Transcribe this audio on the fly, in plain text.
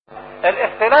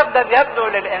الاختلاف ده بيبدو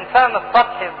للانسان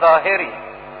السطحي الظاهري،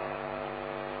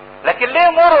 لكن ليه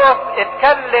مرقس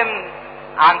اتكلم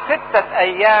عن 6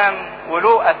 ايام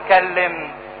ولوقا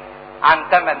اتكلم عن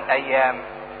 8 ايام؟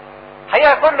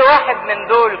 هي كل واحد من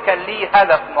دول كان ليه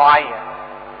هدف معين.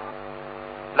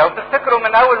 لو تفتكروا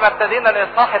من اول ما ابتدينا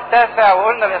الاصحاح 9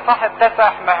 وقلنا الاصحاح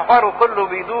 9 محوره كله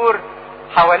بيدور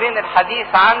حوالين الحديث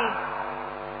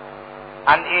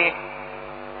عن ايه؟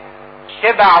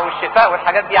 الشبع والشفاء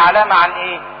والحاجات دي علامة عن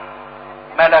ايه؟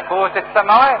 ملكوت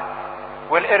السماوات.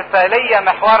 والارسالية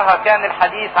محورها كان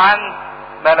الحديث عن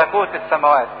ملكوت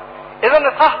السماوات. اذا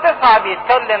اصحاح 9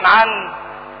 بيتكلم عن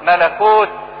ملكوت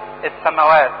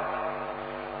السماوات.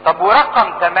 طب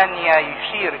ورقم 8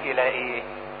 يشير الى ايه؟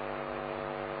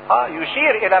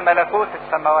 يشير الى ملكوت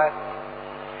السماوات.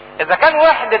 اذا كان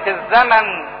وحدة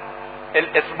الزمن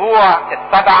الاسبوع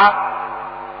 7،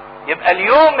 يبقى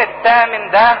اليوم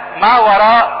 8 ده ما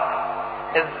وراء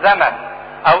الزمن،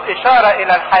 او اشارة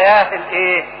الى الحياة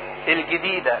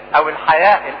الجديدة او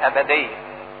الحياة الابدية.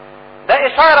 ده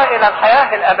اشارة الى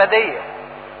الحياة الابدية.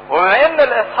 وبما ان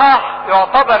الاصحاح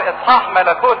يعتبر اصحاح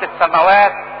ملكوت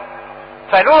السماوات،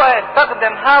 فلوقا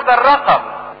استخدم هذا الرقم،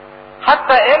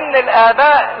 حتى ان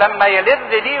الاباء لما يلذ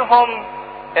ليهم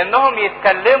انهم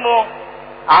يتكلموا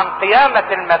عن قيامة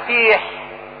المسيح،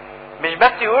 مش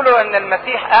بس يقولوا ان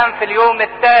المسيح قام في اليوم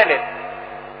 3،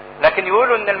 لكن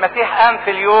يقولوا ان المسيح قام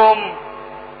في اليوم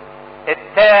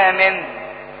 8.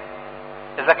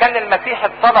 اذا كان المسيح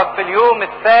اتصلب في اليوم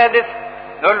 6،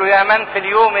 نقول له يا من في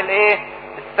اليوم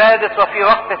 6 وفي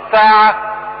وقت الساعة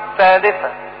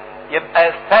 6.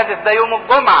 يبقى 6 ده يوم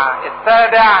الجمعة،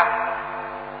 7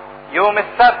 يوم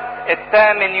السبت،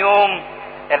 8 يوم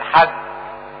الحد.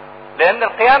 لان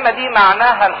القيامة دي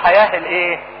معناها الحياة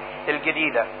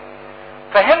الجديدة.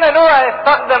 فهنا لوقا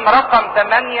استخدم رقم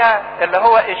 8 اللي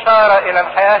هو اشارة الى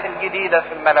الحياة الجديدة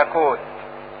في الملكوت،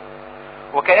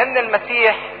 وكأن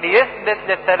المسيح بيثبت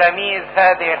للتلاميذ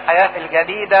هذه الحياة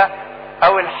الجديدة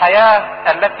او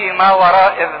الحياة التي ما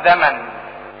وراء الزمن،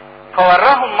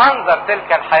 فوراهم منظر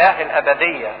تلك الحياة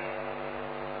الابدية،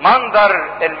 منظر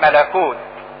الملكوت.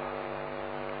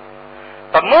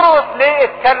 طب مرقس ليه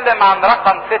اتكلم عن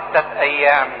رقم 6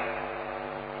 ايام؟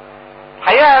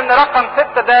 الحقيقة ان رقم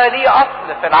 6 ده ليه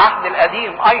اصل في العهد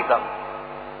القديم ايضا.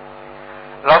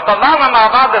 لو طلعنا مع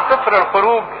بعض سفر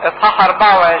الخروج اصحاح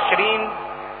 24،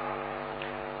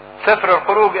 سفر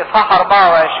الخروج اصحاح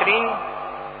 24،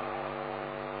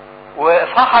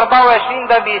 واصحاح 24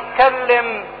 ده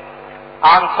بيتكلم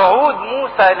عن صعود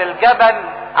موسى للجبل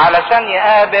علشان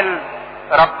يقابل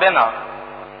ربنا.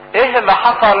 ايه اللي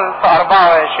حصل في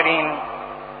 24؟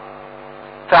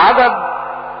 في عدد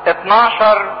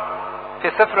 12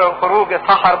 في سفر الخروج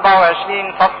اصحاح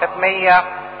 24 صفحة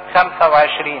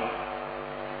 125،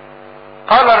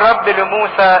 قال الرب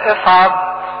لموسى اصعد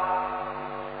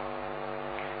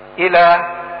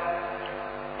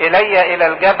إلي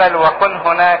الجبل وكن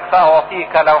هناك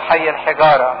فأعطيك لوحي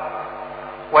الحجارة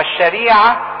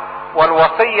والشريعة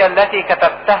والوصية التي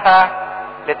كتبتها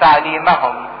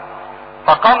لتعليمهم.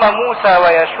 فقام موسى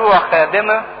ويشوع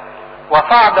خادمه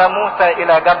وصعد موسى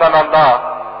إلى جبل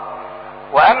الله.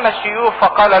 وأما الشيوخ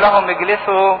فقال لهم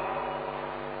اجلسوا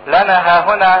لنا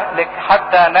هاهنا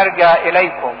حتى نرجع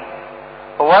إليكم،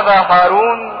 وذا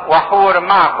هارون وحور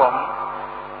معكم،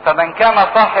 فمن كان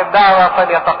صاحب دعوة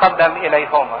فليتقدم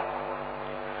إليهما.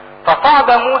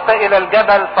 فصعد موسى إلى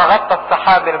الجبل فغطى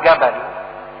السحاب الجبل،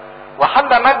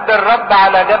 وحل مجد الرب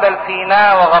على جبل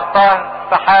سيناء وغطاه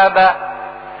السحابة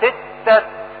 6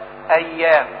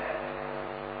 أيام.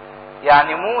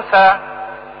 يعني موسى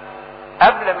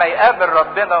قبل ما يقابل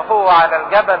ربنا هو على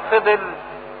الجبل فضل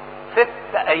 6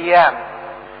 أيام.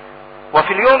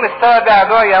 وفي اليوم 7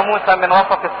 دعي موسى من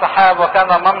وسط السحاب، وكان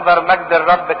منظر مجد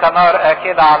الرب كنار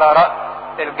آكلة على رأس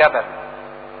الجبل.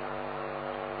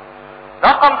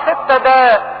 رقم 6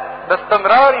 ده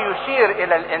باستمرار يشير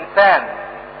إلى الإنسان،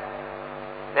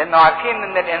 لأنه عارفين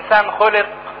إن الإنسان خلق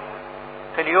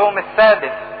في اليوم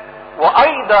 6،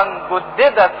 وأيضا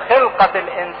جددت خلقة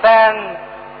الإنسان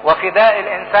وفداء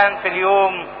الإنسان في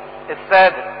اليوم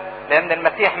 6، لأن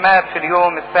المسيح مات في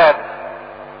اليوم 6.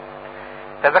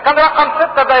 فإذا كان رقم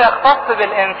 6 ده يختص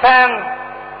بالإنسان،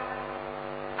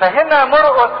 فهنا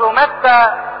مرقس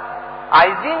ومتى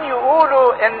عايزين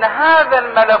يقولوا إن هذا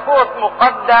الملكوت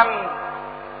مقدم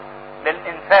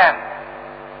للإنسان.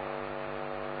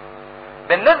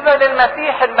 بالنسبة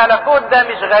للمسيح الملكوت ده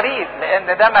مش غريب،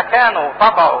 لأن ده مكانه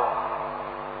وطبعه،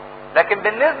 لكن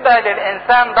بالنسبة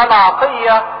للإنسان ده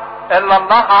العطية اللي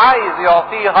الله عايز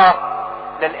يعطيها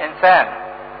للإنسان.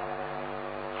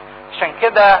 عشان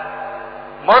كده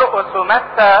مرقس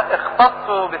ومتى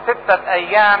اختصوا ب6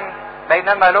 أيام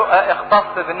بينما لقى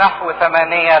اختص بنحو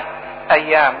 8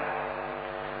 ايام.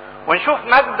 ونشوف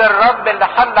مجد الرب اللي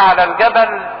حل على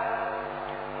الجبل،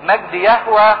 مجد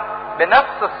يهوه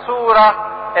بنفس الصورة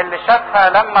اللي شافها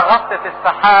لما غطت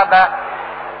السحابة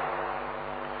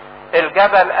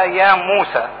الجبل ايام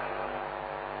موسى.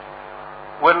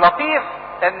 واللطيف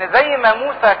ان زي ما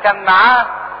موسى كان معاه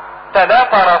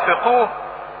 3 رافقوه،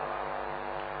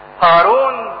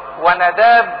 هارون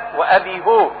ونداب وابي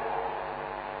هو.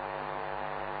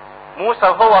 موسى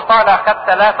وهو طالع خد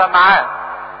 3 معاه،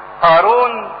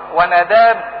 هارون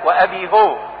ونداب وابي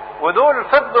هو، ودول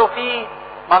فضلوا في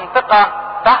منطقة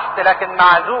تحت لكن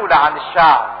معزولة عن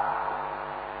الشعب.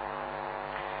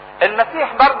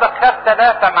 المسيح برضك خد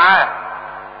 3 معاه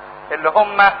اللي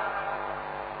هم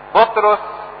بطرس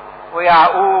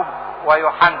ويعقوب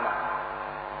ويوحنا.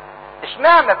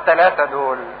 اشمعنى ال3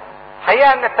 دول؟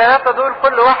 حقيقة ان ال3 دول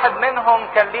كل واحد منهم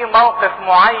كان ليه موقف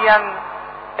معين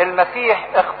المسيح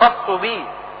اختصوا بيه.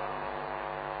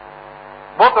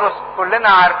 بطرس كلنا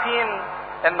عارفين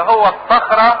ان هو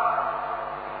الصخرة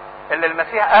اللي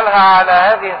المسيح قالها على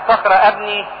هذه الصخرة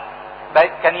ابني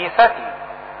بيت كنيستي.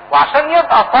 وعشان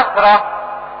يبقى صخرة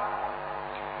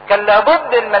كان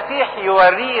لابد المسيح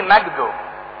يوريه مجده،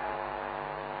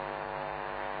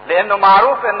 لانه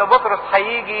معروف ان بطرس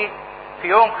هيجي في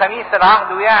يوم خميس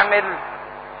العهد ويعمل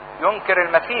ينكر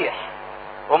المسيح،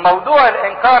 وموضوع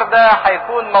الانكار ده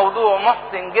هيكون موضوع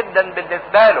محزن جدا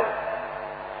بالنسبة له.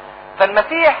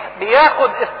 فالمسيح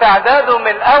بياخد استعداده من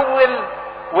الاول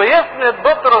ويسند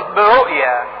بطرس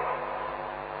برؤية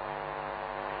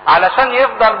علشان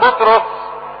يفضل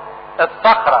بطرس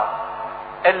الصخرة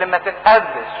اللي ما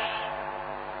تتهزش.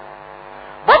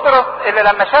 بطرس اللي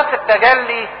لما شاف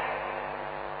التجلي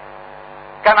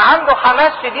كان عنده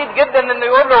حماس شديد جدا انه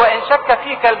يقول له وان شك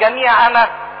فيك الجميع انا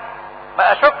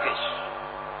ما اشكش.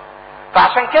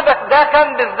 فعشان كده ده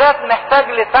كان بالذات محتاج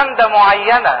لسندة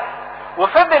معينة،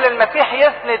 وفضل المسيح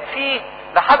يسند فيه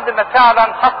لحد ما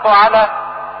فعلا حطه على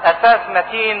اساس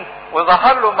متين،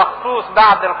 وظهر له مخصوص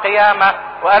بعد القيامة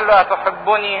وقال له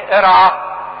اتحبني ارعى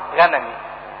غنمي.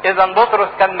 اذا بطرس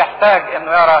كان محتاج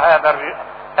انه يرى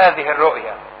هذه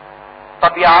الرؤية.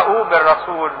 طب يعقوب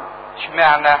الرسول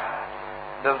اشمعنى؟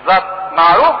 بالظبط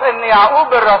معروف ان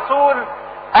يعقوب الرسول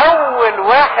اول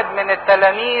واحد من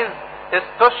التلاميذ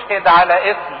استشهد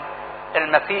على اسم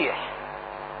المسيح.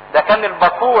 ده كان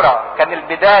البكورة، كان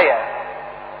البداية.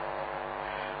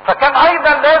 فكان ايضا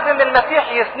لازم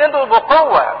المسيح يسنده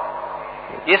بقوة،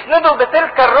 يسنده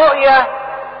بتلك الرؤية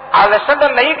علشان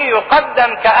لما يجي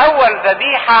يقدم كاول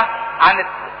ذبيحة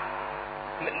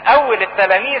من اول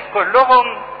التلاميذ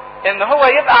كلهم ان هو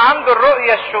يبقى عنده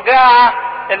الرؤية الشجاعة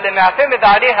اللي معتمد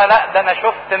عليها. لا ده انا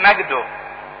شفت مجده،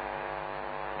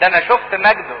 ده انا شفت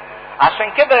مجده.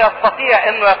 عشان كده يستطيع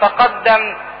انه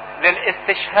يتقدم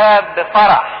للاستشهاد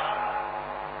بفرح.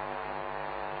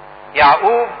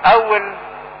 يعقوب اول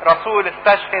رسول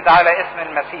استشهد على اسم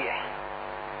المسيح.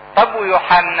 طب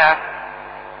ويوحنا؟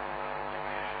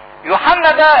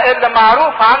 يوحنا ده اللي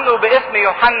معروف عنه باسم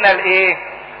يوحنا الايه؟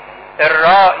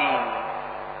 الرائي.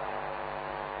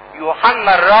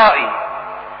 يوحنا الرائي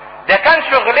ده كان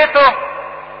شغلته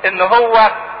ان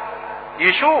هو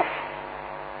يشوف.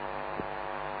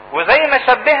 وزي ما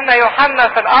شبهنا يوحنا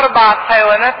في ال4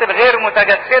 حيوانات الغير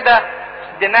متجسدة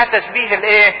اديناه تشبيه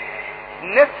الايه؟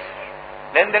 النسر.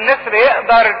 لان النسر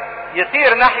يقدر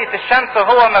يطير ناحية الشمس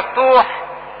وهو مفتوح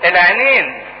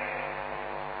العينين.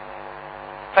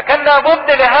 فكان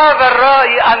لابد لهذا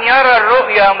الرائي ان يرى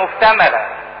الرؤيا مكتملة،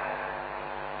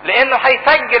 لانه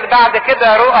هيسجل بعد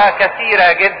كده رؤى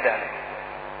كثيرة جدا.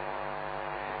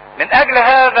 من اجل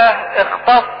هذا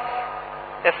اختص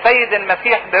السيد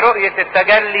المسيح برؤية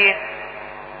التجلي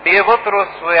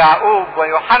ببطرس ويعقوب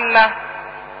ويوحنا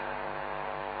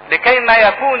لكي ما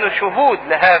يكونوا شهود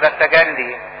لهذا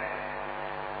التجلي،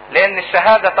 لان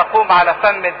الشهادة تقوم على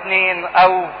فم 2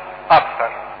 او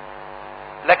اكثر.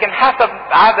 لكن حسب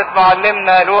عادة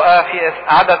معلمنا لوقا في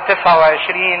عدد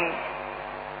 29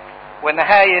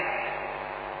 ونهاية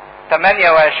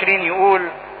 28 يقول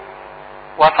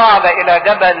وصعد الى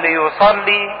جبل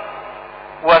ليصلي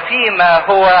وفيما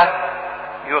هو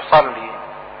يصلي.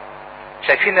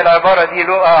 شايفين العبارة دي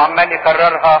لوقا عمال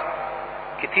يكررها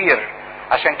كتير.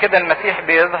 عشان كده المسيح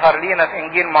بيظهر لينا في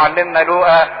انجيل معلمنا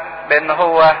لوقا بان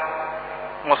هو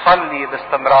مصلي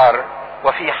باستمرار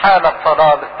وفي حالة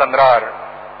صلاة باستمرار.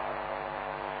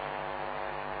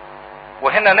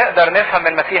 وهنا نقدر نفهم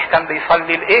المسيح كان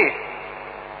بيصلي لايه.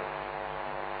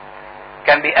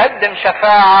 كان بيقدم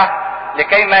شفاعة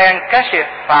لكي ما ينكشف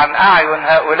عن اعين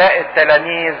هؤلاء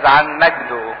التلاميذ عن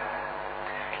مجده،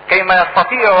 كي ما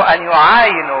يستطيعوا ان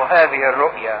يعاينوا هذه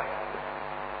الرؤية.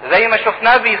 زي ما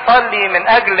شفناه بيصلي من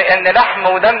اجل ان لحم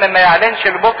ودم ما يعلنش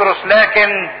لبطرس،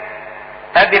 لكن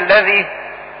ابي الذي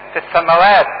في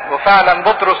السماوات. وفعلا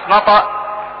بطرس نطق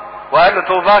وقال له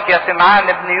طوباك يا سمعان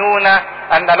ابن يونا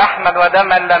ان لحما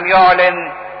ودما لم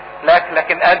يعلن لك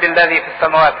لكن ابي الذي في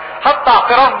السماوات. حتى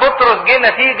اعتراف بطرس جه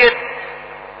نتيجة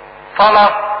صلاة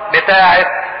بتاعة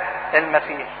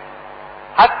المسيح.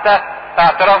 حتى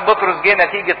اعتراف بطرس جه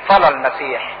نتيجة صلاة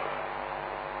المسيح.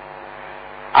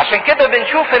 عشان كده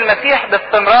بنشوف المسيح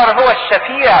باستمرار هو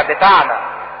الشفيع بتاعنا.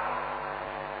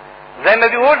 زي ما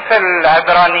بيقول في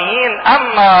العبرانيين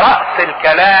اما رأس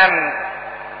الكلام،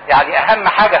 يعني اهم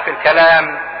حاجة في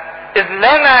الكلام، اذ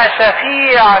لنا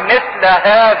شفيع مثل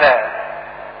هذا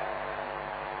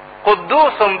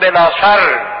قدوس بلا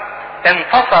شر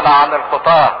انفصل عن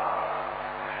الخطاة.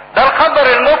 ده الخبر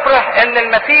المفرح ان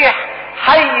المسيح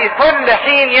حي كل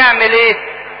حين يعمل ايه؟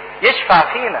 يشفع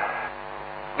فينا.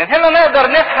 من هنا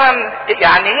نقدر نفهم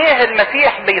يعني ايه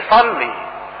المسيح بيصلي،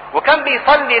 وكان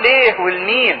بيصلي ليه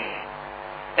والمين.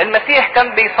 المسيح كان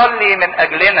بيصلي من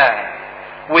اجلنا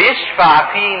ويشفع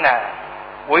فينا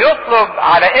ويطلب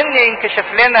على ان ينكشف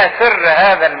لنا سر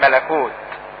هذا الملكوت.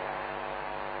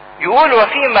 يقول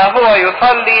وفيما هو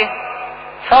يصلي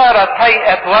صارت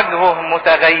هيئة وجهه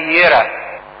متغيرة.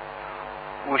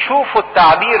 وشوفوا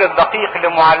التعبير الدقيق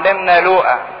لمعلمنا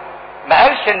لوقا، ما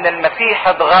قالش ان المسيح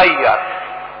اتغير،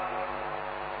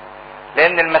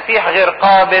 لان المسيح غير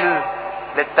قابل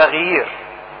للتغيير.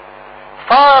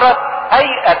 صارت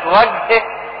هيئة وجهه،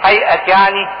 هيئة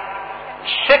يعني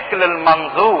الشكل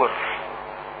المنظور.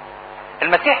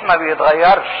 المسيح ما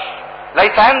بيتغيرش،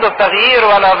 ليس عنده تغيير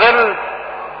ولا ظل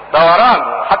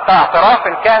دوران. حتى اعتراف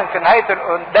الكاهن في نهاية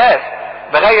القداس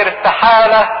بغير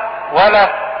استحالة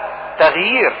ولا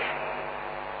تغيير.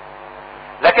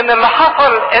 لكن اللي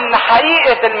حصل ان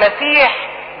حقيقة المسيح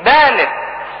بانت،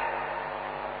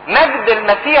 مجد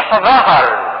المسيح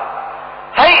ظهر.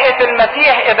 هيئة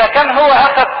المسيح اذا كان هو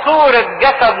اخذ صورة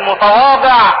جسد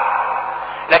متواضع،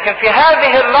 لكن في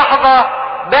هذه اللحظة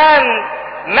بان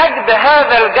مجد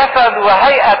هذا الجسد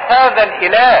وهيئة هذا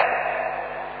الاله.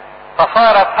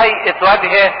 فصارت هيئة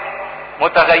وجهه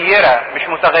متغيرة، مش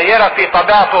متغيرة في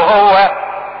طبيعته هو،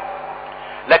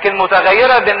 لكن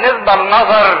متغيرة بالنسبة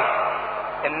لنظر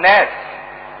الناس،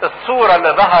 الصورة اللي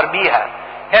ظهر بيها.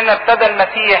 هنا ابتدى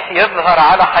المسيح يظهر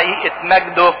على حقيقة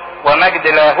مجده ومجد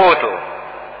لاهوته.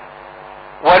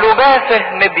 ولباسه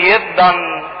مبيضا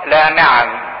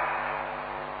لامعا.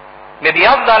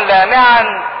 مبيضا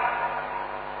لامعا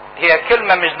هي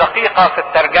كلمة مش دقيقة في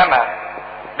الترجمة،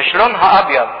 مش لونها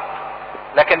ابيض،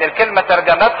 لكن الكلمة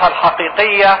ترجمتها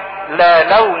الحقيقية لا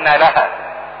لون لها،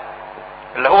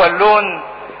 اللي هو اللون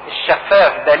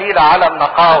الشفاف، دليل على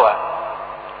النقاوة.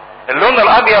 اللون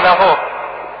الابيض اهو،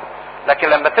 لكن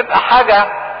لما تبقى حاجة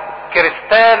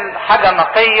كريستال، حاجة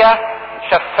نقية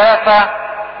شفافة،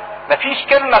 مفيش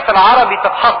كلمة في العربي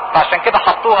تتحط، عشان كده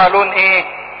حطوها لون ايه؟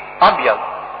 ابيض.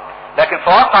 لكن في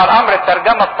واقع الامر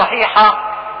الترجمة الصحيحة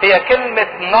هي كلمة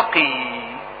نقي،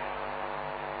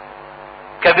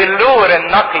 كبلور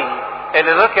النقي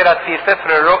اللي ذكرت في سفر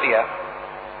الرؤيا.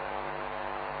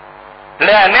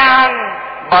 لامعا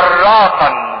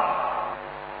براقا.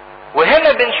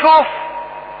 وهنا بنشوف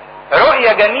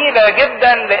رؤية جميلة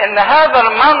جدا، لان هذا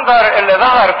المنظر اللي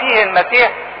ظهر فيه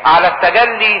المسيح على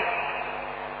التجلي،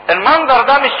 المنظر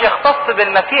ده مش يختص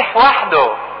بالمسيح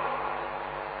وحده،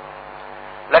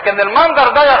 لكن المنظر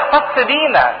ده يختص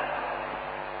بينا،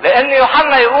 لان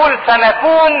يوحنا يقول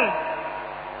سنكون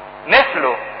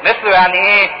مثله. مثله يعني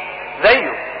ايه؟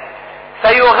 زيه.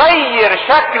 سيغير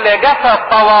شكل جسد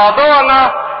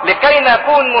تواضعنا لكي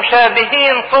نكون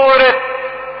مشابهين صورة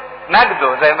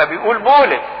مجده، زي ما بيقول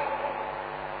بولس.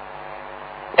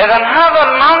 اذا هذا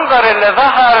المنظر اللي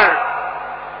ظهر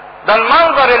ده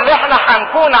المنظر اللي احنا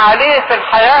هنكون عليه في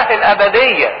الحياة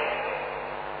الابدية.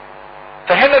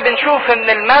 فهنا بنشوف ان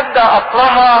المادة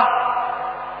اصلها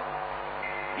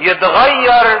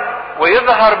يتغير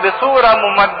ويظهر بصورة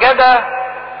ممجدة،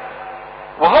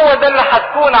 وهو ده اللي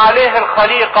هتكون عليه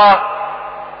الخليقة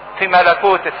في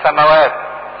ملكوت السماوات.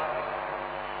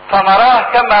 فنراه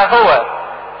كما هو،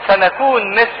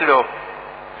 سنكون مثله.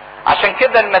 عشان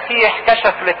كده المسيح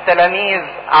كشف للتلاميذ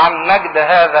عن مجد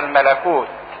هذا الملكوت.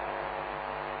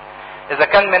 اذا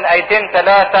كان من ايتين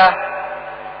 3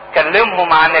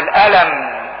 كلمهم عن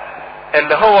الالم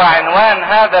اللي هو عنوان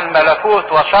هذا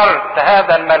الملكوت وشرط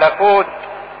هذا الملكوت،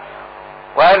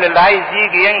 وقال اللي عايز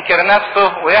يجي ينكر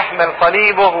نفسه ويحمل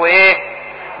صليبه وايه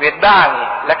ويتبعني.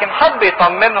 لكن حب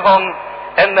يطمنهم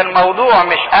ان الموضوع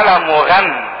مش الم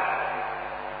وغم،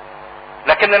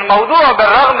 لكن الموضوع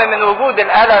بالرغم من وجود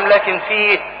الالم لكن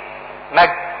فيه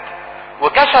مجد.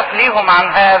 وكشف ليهم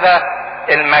عن هذا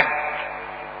المجد.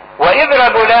 وإذ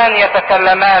رجلان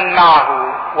يتكلمان معه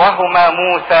وهما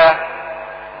موسى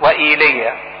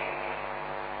وإيليا.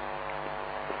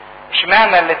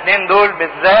 اشمعنى الاثنين دول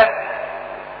بالذات؟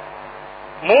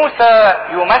 موسى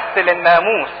يمثل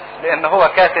الناموس لأن هو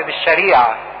كاتب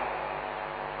الشريعة،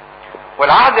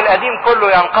 والعهد القديم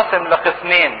كله ينقسم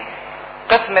لقسمين: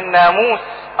 قسم الناموس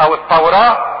أو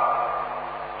التوراة،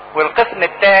 والقسم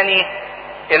الثاني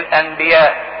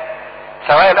الأنبياء،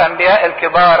 سواء الأنبياء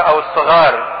الكبار أو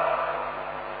الصغار.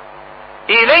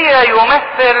 إيليا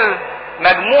يمثل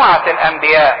مجموعة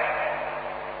الأنبياء،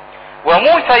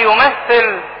 وموسى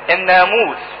يمثل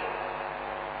الناموس.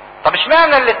 طب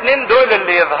اشمعنى الاثنين دول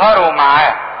اللي يظهروا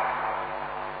معاه؟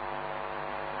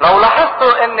 لو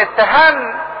لاحظتوا ان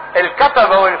اتهام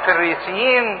الكتبة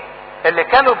والفريسيين اللي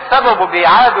كانوا بسببه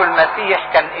بيعادوا المسيح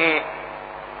كان ايه؟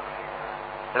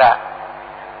 لا،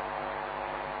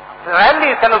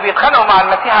 لي كانوا بيتخانقوا مع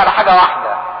المسيح على حاجة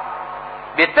واحدة،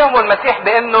 بيتهموا المسيح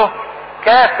بانه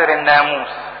كافر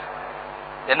الناموس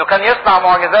لانه كان يصنع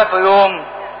معجزاته يوم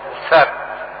السبت.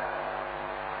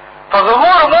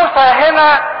 فظهور موسى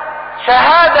هنا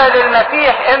شهادة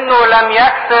للمسيح انه لم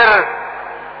يكسر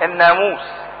الناموس.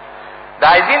 ده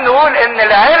عايزين نقول ان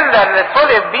العلة اللي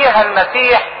صلب بيها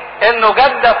المسيح انه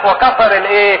جدف وكسر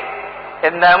الايه؟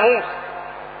 الناموس.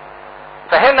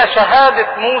 فهنا شهادة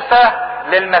موسى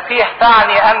للمسيح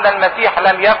تعني ان المسيح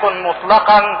لم يكن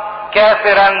مطلقا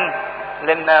كافرا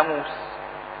للناموس.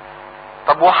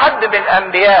 طب وحد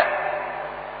بالانبياء؟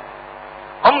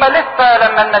 هم لسه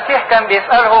لما المسيح كان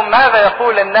بيسألهم ماذا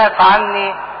يقول الناس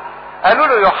عني، قالوا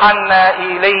له يوحنا،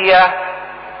 ايليا،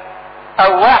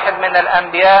 او واحد من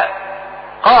الانبياء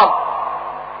قام.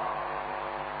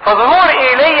 فظهور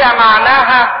ايليا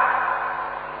معناها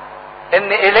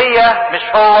ان ايليا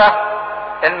مش هو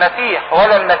المسيح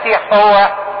ولا المسيح هو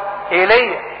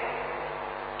ايليا.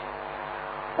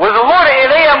 وظهور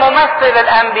ايليا ممثل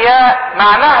الانبياء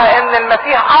معناها ان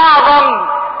المسيح اعظم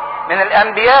من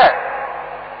الانبياء،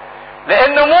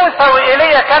 لان موسى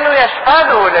وايليا كانوا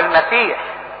يشهدوا للمسيح.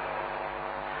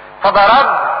 فده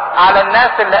رد على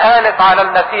الناس اللي قالت على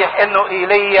المسيح انه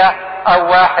ايليا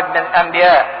او واحد من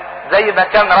الانبياء، زي ما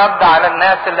كان رد على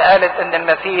الناس اللي قالت ان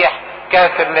المسيح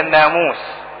كافر للناموس.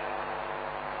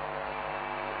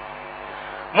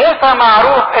 موسى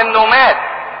معروف انه مات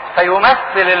فيمثل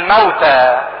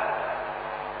الموتى،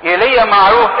 ايليا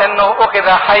معروف انه اخذ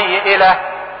حي الى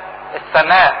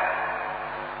السماء.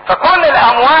 فكل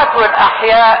الاموات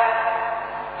والاحياء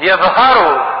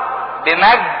يظهروا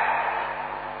بمجد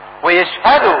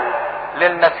ويشهدوا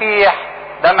للمسيح،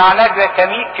 ده معناه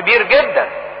كبير جدا.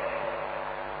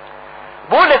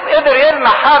 بولس قدر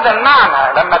يلمح هذا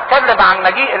المعنى لما اتكلم عن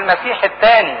مجيء المسيح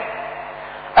الثاني.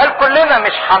 قال كلنا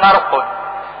مش هنرقد،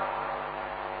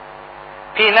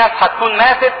 في ناس هتكون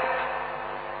ماتت،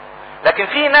 لكن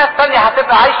في ناس تانية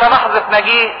هتبقى عايشة لحظة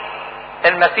مجيء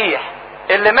المسيح.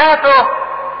 اللي ماتوا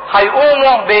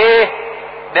هيقوموا بايه؟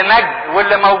 بمجد،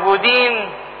 واللي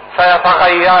موجودين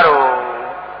سيتغيروا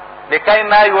لكي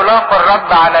ما يلاقوا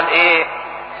الرب على الايه؟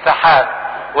 السحاب.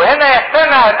 وهنا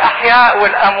يجتمع الاحياء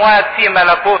والاموات في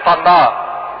ملكوت الله،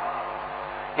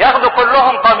 ياخدوا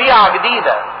كلهم طبيعة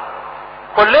جديدة.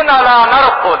 كلنا لا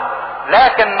نرقد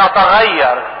لكن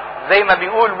نتغير، زي ما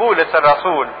بيقول بولس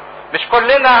الرسول، مش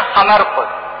كلنا هنرقد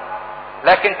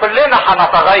لكن كلنا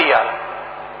هنتغير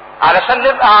علشان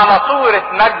نبقى على صورة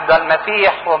مجد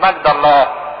المسيح ومجد الله.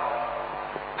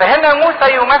 فهنا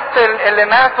موسى يمثل اللي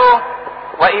ماتوا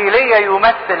وإيليا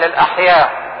يمثل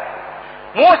الأحياء.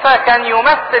 موسى كان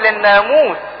يمثل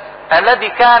الناموس الذي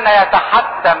كان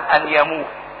يتحتم أن يموت،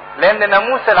 لأن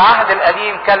ناموس العهد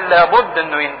القديم كان لابد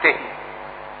أنه ينتهي.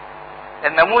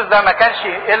 الناموس ده ما كانش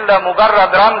إلا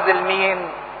مجرد رمز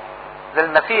لمين؟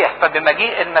 للمسيح.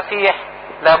 فبمجيء المسيح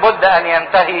لابد أن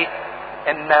ينتهي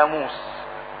الناموس،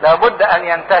 لابد أن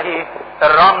ينتهي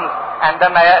الرمز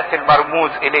عندما يأتي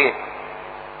المرموز إليه.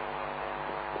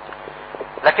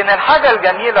 لكن الحاجة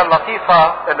الجميلة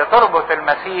اللطيفة اللي تربط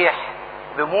المسيح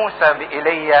بموسى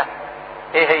بإيليا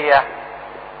ايه هي؟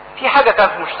 في حاجة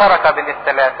كانت مشتركة بين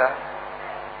الثلاثة،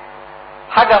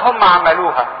 حاجة هم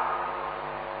عملوها.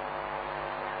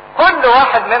 كل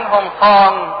واحد منهم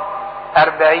صام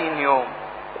 40 يوم.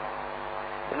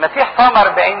 المسيح صام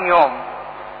 40 يوم،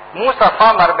 موسى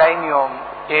صام 40 يوم،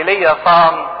 إيليا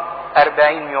صام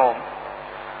 40 يوم.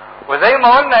 وزي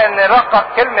ما قلنا ان رقم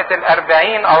كلمة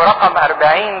 40 او رقم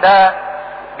 40 ده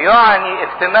بيعني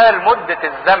اكتمال مدة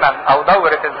الزمن او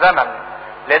دورة الزمن،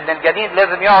 لان الجنين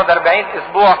لازم يقعد 40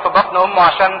 اسبوع في بطن امه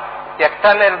عشان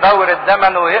يكتمل دورة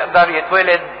زمن ويقدر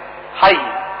يتولد حي.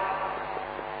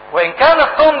 وان كان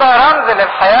الصوم ده رمز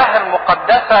للحياة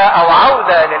المقدسة او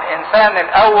عودة للانسان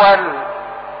الاول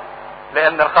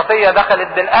لان الخطية دخلت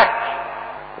بالاكل،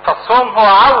 فالصوم هو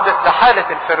عودة لحالة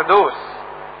الفردوس.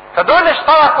 فدول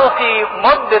اشتركوا في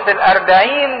مدة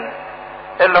 40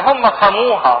 اللي هم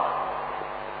صاموها.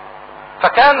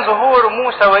 فكان ظهور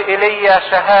موسى وإيليا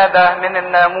شهادة من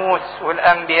الناموس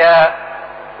والأنبياء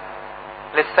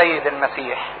للسيد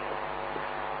المسيح.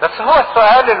 بس هو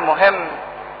السؤال المهم،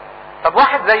 طب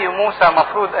واحد زي موسى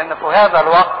مفروض ان في هذا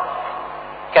الوقت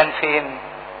كان فين؟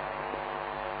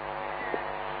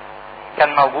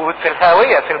 كان موجود في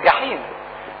الهاوية، في الجحيم،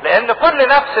 لان كل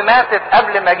نفس ماتت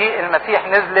قبل مجيء المسيح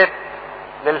نزلت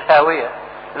للهاوية.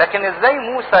 لكن ازاي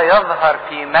موسى يظهر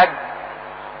في مجد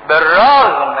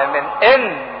بالرغم من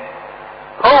ان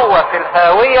هو في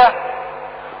الهاوية،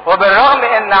 وبالرغم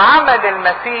ان عمل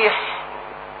المسيح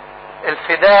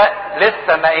الفداء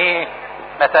لسه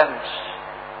ما تمش؟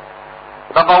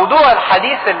 ده موضوع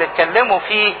الحديث اللي اتكلموا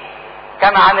فيه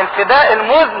كان عن الفداء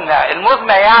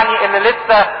المزمع يعني اللي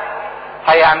لسه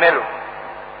هيعمله.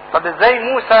 طب ازاي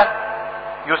موسى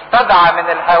يستدعى من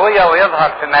الهاوية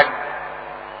ويظهر في مجد؟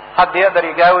 حد يقدر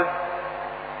يجاوب؟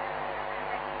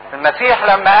 المسيح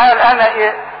لما قال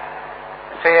انا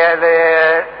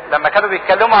لما كانوا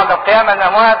بيتكلموا عن القيامة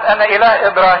الاموات، انا اله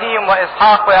ابراهيم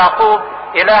واسحاق ويعقوب،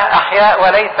 اله احياء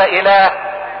وليس اله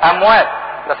اموات.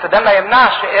 بس ده ما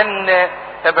يمنعش ان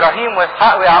ابراهيم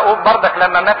واسحاق ويعقوب برضك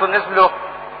لما ماتوا نزلوا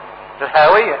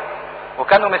الهاوية،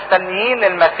 وكانوا مستنيين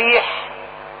المسيح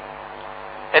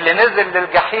اللي نزل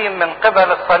للجحيم من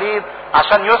قبل الصليب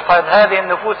عشان يصعد هذه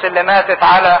النفوس اللي ماتت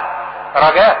على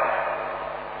رجاء.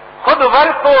 خدوا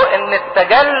بالكم ان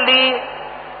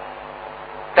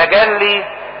التجلي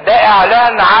ده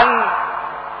اعلان عن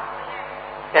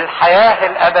الحياة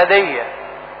الابدية،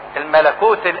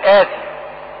 الملكوت الاتي.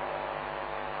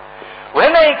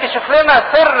 وهنا ينكشف لنا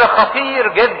سر خطير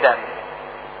جدا،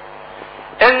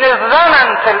 ان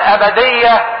الزمن في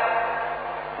الابدية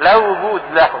لا وجود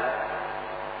له،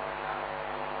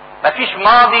 مفيش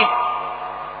ماضي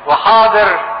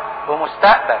وحاضر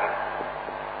ومستقبل.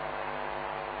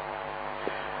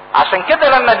 عشان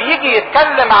كده لما بيجي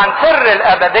يتكلم عن سر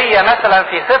الابدية مثلا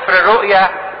في سفر الرؤيا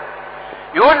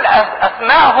يقول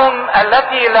اسمائهم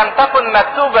التي لم تكن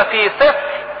مكتوبة في سفر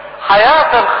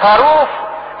حياة الخروف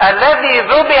الذي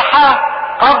ذبح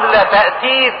قبل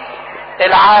تأسيس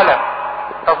العالم.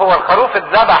 طب هو الخروف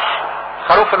اتذبح،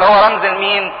 الخروف اللي هو رمز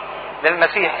لمين؟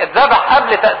 للمسيح، اتذبح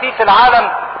قبل تأسيس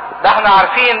العالم. ده احنا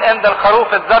عارفين ان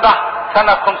الخروف اتذبح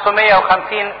سنة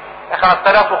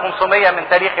 5500 من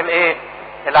تاريخ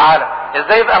العالم.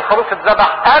 ازاي يبقى الخروف اتذبح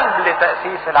قبل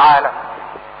تأسيس العالم؟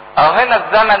 او هنا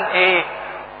الزمن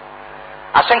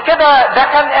عشان كده ده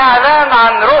كان اعلان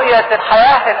عن رؤية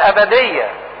الحياة الابدية.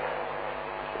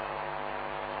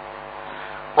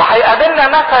 وهيقابلنا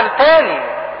مثل تاني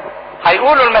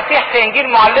هيقولوا المسيح في انجيل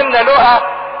معلمنا لوقا،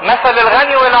 مثل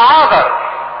الغني والعاذر.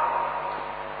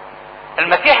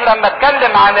 المسيح لما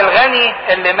اتكلم عن الغني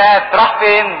اللي مات راح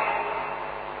فين؟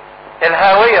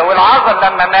 الهاوية. والعاذر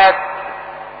لما مات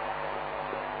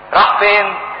راح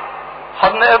فين؟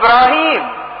 حضن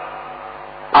ابراهيم.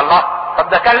 الله، طب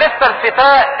ده كان لسه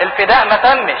الفداء ما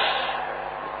تمش،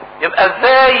 يبقى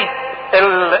ازاي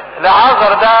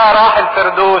العاذر ده راح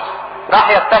الفردوس، راح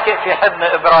يتكئ في حضن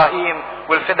ابراهيم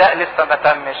والفداء لسه ما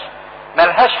تمش؟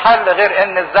 ملهاش حل غير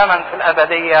ان الزمن في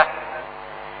الابدية.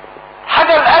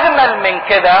 حاجة الاجمل من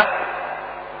كده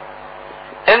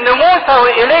ان موسى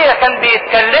وإيليا كان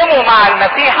بيتكلموا مع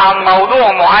المسيح عن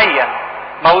موضوع معين.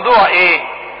 موضوع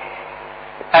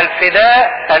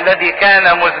الفداء الذي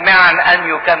كان مزمعا ان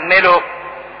يكمله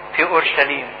في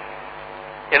اورشليم.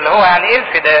 اللي هو يعني ايه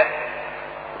الفداء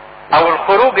او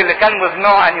الخروج اللي كان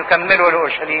مزمعه ان يكمله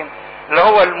لاورشليم؟ اللي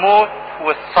هو الموت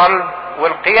والصلب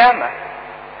والقيامة.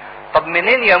 طب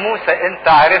منين يا موسى انت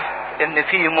عرفت ان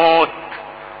في موت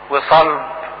وصلب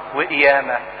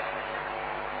وقيامة؟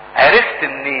 عرفت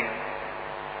منين؟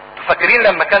 فاكرين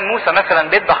لما كان موسى مثلا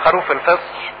بيذبح خروف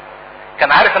الفصح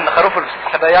كان عارف ان خروف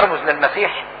الفصح ده يرمز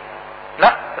للمسيح؟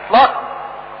 لا اطلاقا.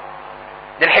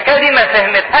 دي الحكاية دي ما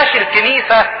فهمتهاش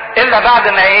الكنيسة الا بعد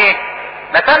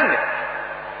ما تمت.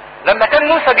 لما كان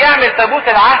موسى بيعمل تابوت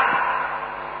العهد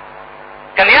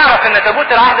كان يعرف ان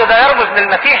تابوت العهد ده يرمز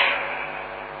للمسيح؟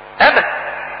 ابدا.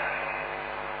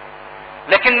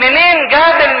 لكن منين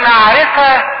جاب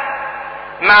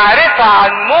معرفة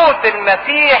عن موت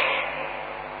المسيح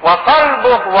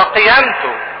وصلبه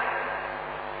وقيامته؟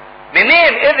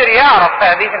 منين قدر يعرف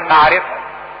هذه المعرفة؟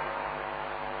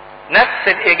 نفس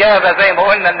الإجابة زي ما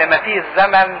قلنا ان مفيش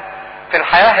زمن في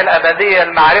الحياة الأبدية،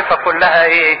 المعرفة كلها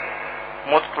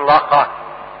مطلقة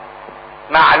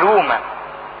معلومة.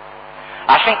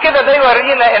 عشان كده ده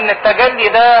يورينا ان التجلي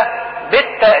ده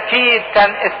بالتأكيد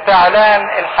كان استعلان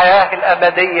الحياة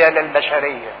الأبدية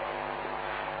للبشرية.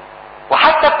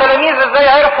 وحتى التلاميذ ازاي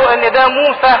عرفوا ان ده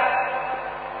موسى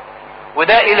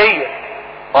وده ايليا؟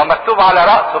 هو مكتوب على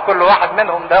رأس كل واحد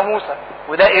منهم ده موسى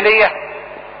وده ايليا.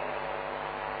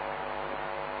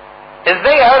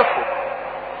 ازاي عرفوا؟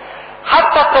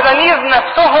 حتى التلاميذ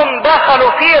نفسهم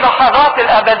دخلوا في لحظات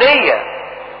الأبدية،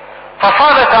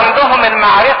 فصارت عندهم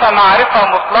المعرفة معرفة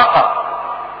مطلقة.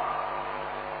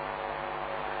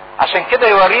 عشان كده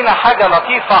يورينا حاجة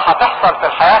لطيفة هتحصل في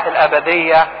الحياة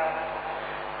الأبدية.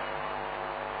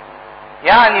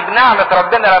 يعني بنعمة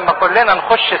ربنا لما كلنا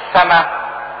نخش السماء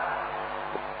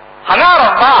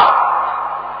هنعرف بعض.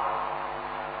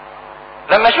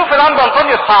 لما اشوف الانبا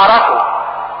انطونيوس هعرفه،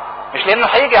 مش لانه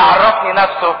هيجي يعرفني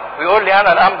نفسه ويقول لي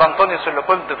انا الانبا انطونيوس اللي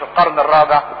كنت في القرن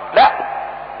الرابع، لا،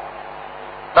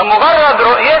 ده مجرد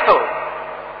رؤيته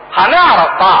هنعرف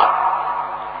بعض.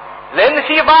 لان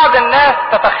في بعض الناس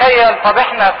تتخيل طب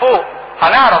احنا فوق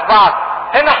هنعرف بعض،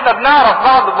 هنا احنا بنعرف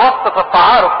بعض بواسطة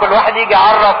التعارف، كل واحد يجي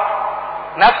يعرف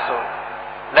نفسه.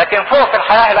 لكن فوق في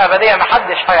الحياة الابدية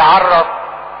محدش هيعرف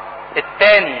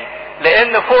التاني،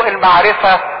 لان فوق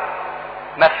المعرفة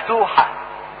مفتوحة.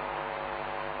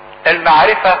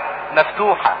 المعرفة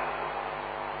مفتوحة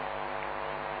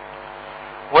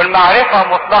والمعرفة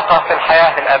مطلقة في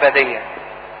الحياة الابدية.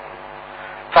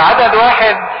 فعدد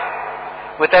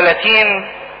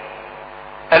 31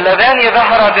 اللذان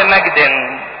ظهر بمجد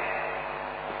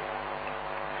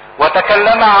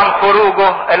وتكلم عن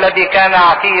خروجه الذي كان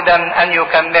عتيدا ان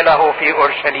يكمله في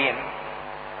اورشليم.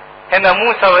 هنا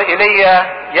موسى وإيليا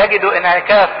يجدوا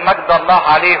انعكاس مجد الله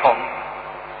عليهم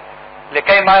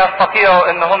لكي ما يستطيعوا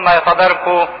ان هم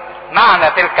يتداركوا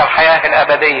معنى تلك الحياة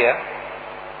الابدية.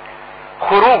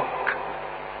 خروج،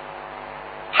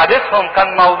 حديثهم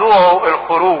كان موضوعه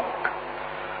الخروج،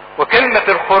 وكلمة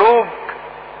الخروج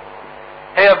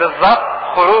هي بالضبط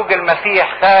خروج المسيح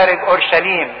خارج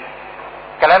اورشليم.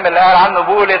 الكلام اللي قال عنه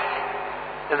بولس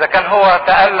اذا كان هو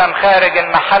تألم خارج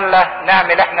المحلة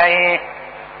نعمل احنا ايه؟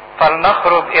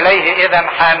 فلنخرج اليه اذا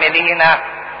حاملين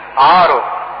عاره.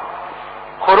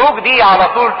 خروج دي على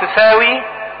طول تساوي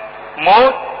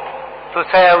موت،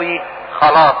 تساوي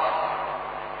خلاص.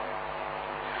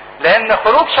 لان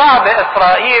خروج شعب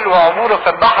اسرائيل وعبوره في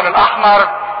البحر الاحمر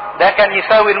ده كان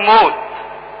يساوي الموت.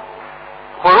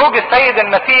 خروج السيد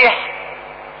المسيح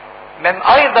من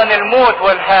ايضا الموت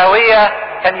والهاوية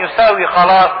كان يساوي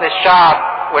خلاص للشعب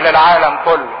وللعالم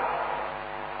كله.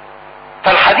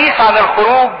 فالحديث عن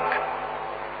الخروج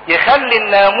يخلي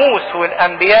الناموس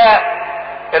والانبياء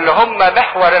اللي هم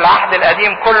محور العهد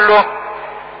القديم كله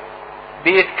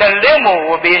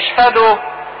بيتكلموا وبيشهدوا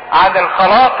عن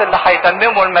الخلاص اللي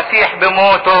هيتممه المسيح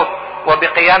بموته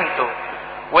وبقيامته،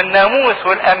 والناموس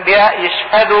والانبياء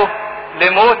يشهدوا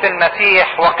لموت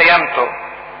المسيح وقيامته.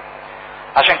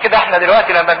 عشان كده احنا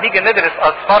دلوقتي لما بنيجي ندرس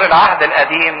اسفار العهد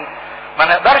القديم ما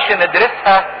نقدرش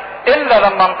ندرسها الا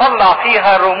لما نطلع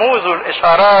فيها رموز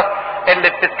والاشارات اللي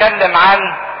بتتكلم عن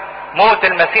موت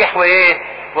المسيح وايه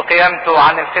وقيامته،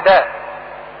 عن الفداء.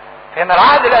 هنا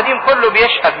العهد القديم كله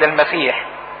بيشهد للمسيح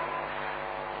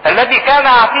الذي كان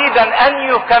عتيدا ان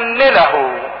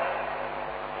يكمله.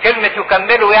 كلمة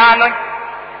يكمله يعني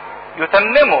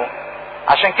يتممه.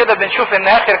 عشان كده بنشوف ان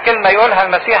اخر كلمة يقولها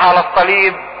المسيح على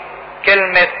الصليب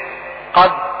كلمة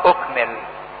قد اكمل.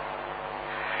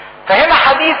 فهنا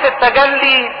حديث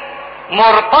التجلي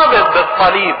مرتبط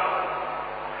بالصليب،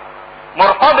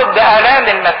 مرتبط بآلام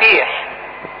المسيح.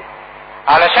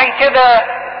 علشان كده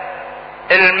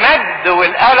المجد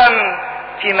والألم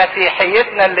في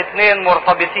مسيحيتنا الاثنين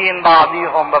مرتبطين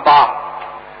بعضيهم ببعض.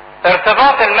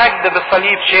 ارتباط المجد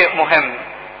بالصليب شيء مهم.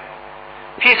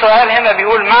 في سؤال هنا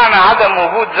بيقول معنى عدم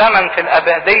وجود زمن في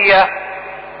الأبدية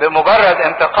بمجرد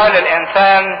انتقال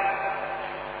الإنسان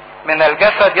من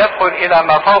الجسد يدخل إلى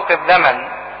ما فوق الزمن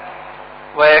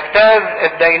ويجتاز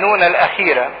الدينونة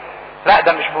الأخيرة. لا،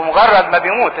 ده مش بمجرد ما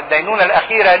بيموت، الدينونة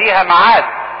الأخيرة ليها ميعاد.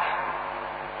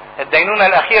 الدينونة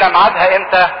الأخيرة ميعادها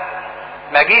امتى؟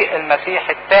 مجيء المسيح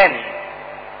الثاني.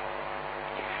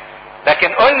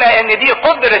 لكن قلنا ان دي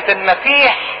قدرة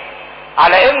المسيح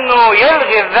على انه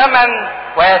يلغي الزمن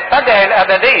ويستدعي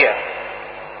الابدية.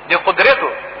 دي قدرته.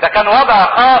 ده كان وضع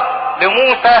خاص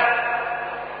لموسى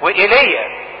وإيليا،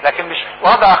 لكن مش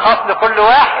وضع خاص لكل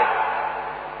واحد.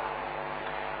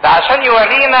 ده عشان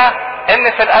يورينا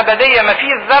ان في الابدية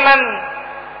مفيش زمن،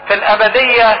 في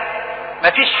الابدية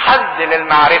مفيش حد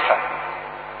للمعرفة.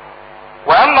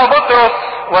 واما بطرس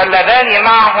واللذان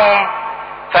معهم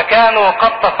فكانوا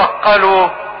قد تثقلوا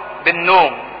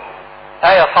بالنوم.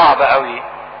 آية صعبة قوي.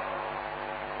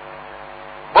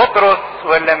 بطرس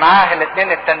واللي معاه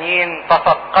الاثنين التانيين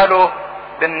تثقلوا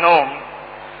بالنوم.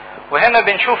 وهنا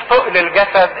بنشوف ثقل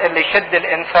الجسد اللي يشد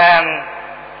الانسان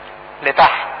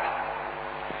لتحت.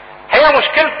 هي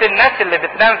مشكلة الناس اللي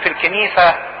بتنام في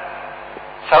الكنيسة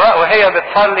سواء وهي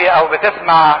بتصلي او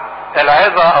بتسمع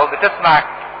العظة او بتسمع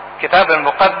الكتاب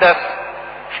المقدس،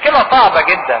 مشكلة صعبة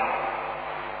جدا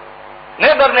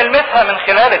نقدر نلمسها من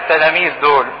خلال التلاميذ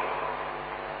دول.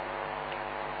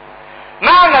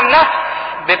 معنى النفس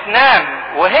بتنام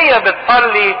وهي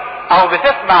بتصلي او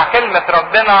بتسمع كلمة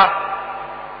ربنا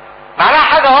معناها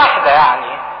حاجة واحدة،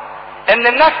 يعني ان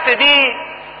النفس دي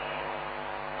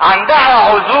عندها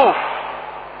عزوف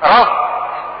رفض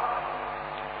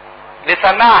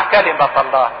لسماع كلمة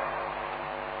الله.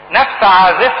 نفس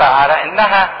عازفة على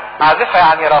انها عازفة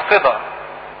يعني رافضة،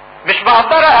 مش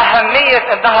مقدرة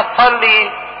اهمية انها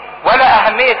تصلي ولا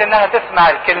اهمية انها تسمع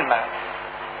الكلمة.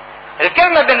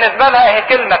 الكلمة بالنسبة لها هي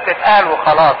كلمة بتتقال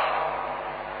وخلاص.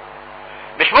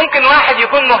 مش ممكن واحد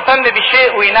يكون مهتم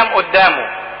بشيء وينام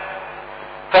قدامه.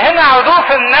 فهنا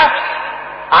عزوف النفس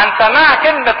عن سماع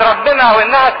كلمة ربنا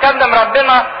وانها تكلم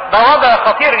ربنا ده وضع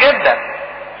خطير جدا،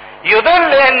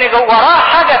 يدل ان وراه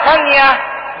حاجة تانية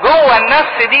جوه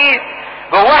النفس دي،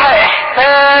 جواها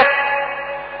احساس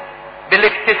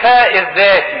بالاكتفاء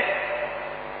الذاتي.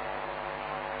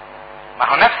 ما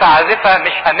هو نفس عازفة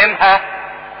مش هممها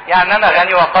يعني انا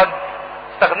غني وقد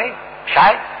استغنيت، مش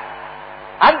عايز،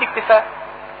 عندي اكتفاء.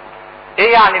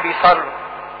 ايه يعني بيصلوا؟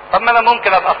 طب ما انا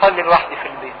ممكن ابقى اصلي لوحدي في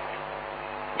البيت.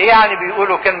 ايه يعني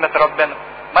بيقولوا كلمة ربنا؟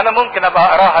 ما انا ممكن ابقى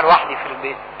اقراها لوحدي في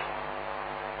البيت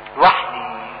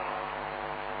لوحدي.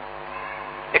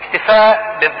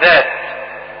 اكتفاء بالذات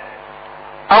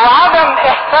او عدم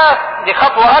احساس، دي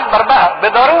خطوة اكبر بقى،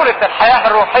 بضرورة الحياة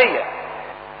الروحية.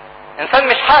 انسان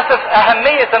مش حاسس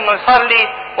اهمية انه يصلي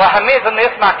واهمية انه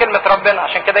يسمع كلمة ربنا،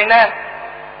 عشان كده ينام.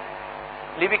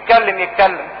 اللي بيتكلم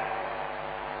يتكلم،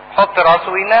 حط راسه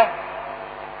وينام.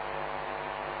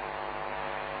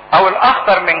 او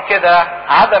الاخطر من كده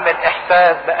عدم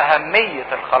الاحساس باهمية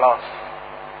الخلاص،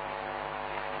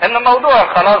 ان موضوع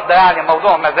الخلاص ده يعني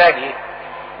موضوع مزاجي،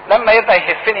 لما يبقى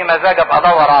يهفني مزاج ابقى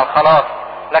ادور على الخلاص،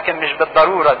 لكن مش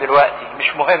بالضرورة دلوقتي،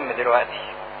 مش مهم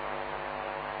دلوقتي.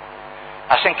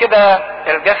 عشان كده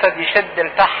الجسد يشد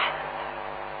لتحت.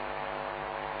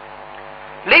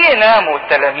 ليه ناموا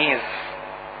التلاميذ؟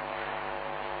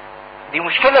 دي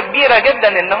مشكلة كبيرة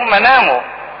جدا ان هم ناموا،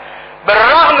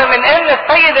 بالرغم من ان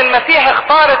السيد المسيح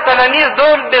اختار التلاميذ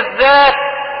دول بالذات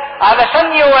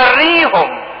علشان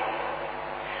يوريهم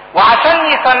وعشان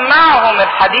يسمعهم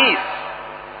الحديث.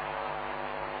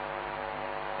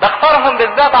 ده اختارهم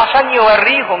بالذات عشان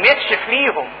يوريهم، يكشف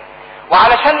ليهم،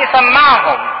 وعلشان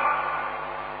يسمعهم،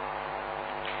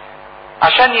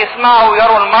 عشان يسمعوا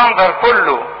ويروا المنظر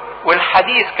كله.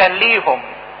 والحديث كان ليهم،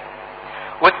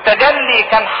 والتجلي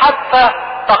كان حتى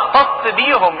تختص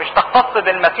بيهم مش تختص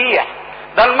بالمسيح.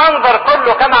 ده المنظر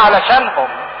كله كان علشانهم،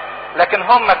 لكن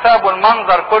هم سابوا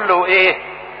المنظر كله وايه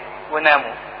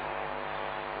وناموا.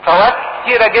 فوقت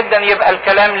كتيرة جدا يبقى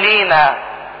الكلام لينا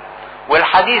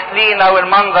والحديث لينا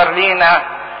والمنظر لينا،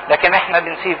 لكن احنا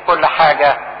بنسيب كل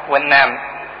حاجة وننام.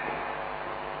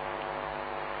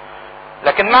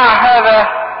 لكن مع هذا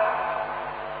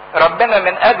ربنا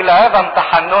من اجل عظم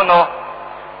تحننه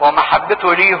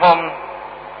ومحبته ليهم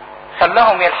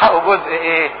خلاهم يلحقوا جزء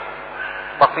ايه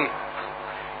بسيط.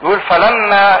 يقول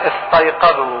فلما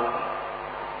استيقظوا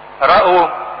رأوا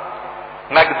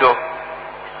مجده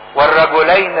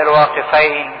والرجلين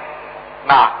الواقفين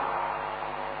معه.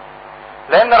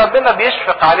 لان ربنا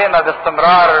بيشفق علينا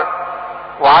باستمرار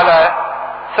وعلى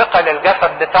ثقل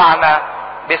الجسد بتاعنا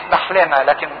بيسمح لنا،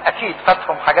 لكن اكيد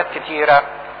فاتهم حاجات كتيرة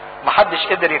محدش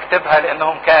قدر يكتبها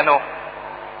لانهم كانوا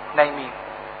نايمين.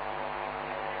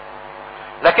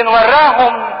 لكن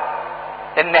وراهم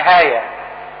النهاية،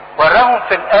 وراهم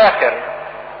في الاخر.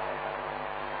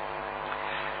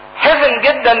 حزن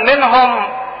جدا منهم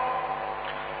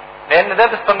لان ده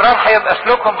باستمرار هيبقى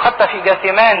سلوكهم حتى في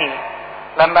جاثيماني،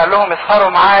 لما قال لهم اسهروا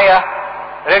معايا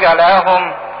رجع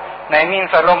لقاهم نايمين،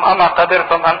 فقال لهم اما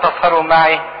قدرتم ان تسهروا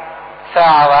معي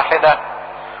ساعة واحدة.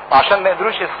 وعشان ما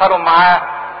يقدروش يسهروا معاه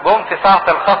جم في ساعة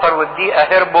الخطر والضيقة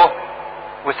هربوا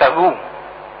وسابوه.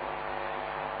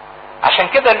 عشان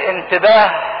كده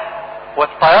الانتباه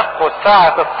والتيقظ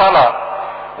ساعة الصلاة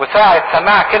وساعة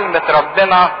سماع كلمة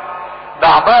ربنا ده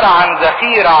عبارة عن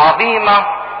ذخيرة عظيمة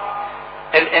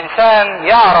الانسان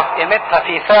يعرف قيمتها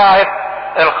في ساعة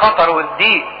الخطر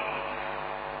والضيق.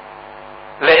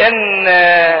 لان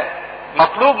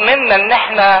مطلوب منا ان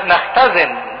احنا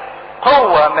نختزن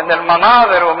قوة من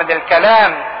المناظر ومن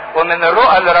الكلام ومن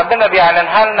الرؤى اللي ربنا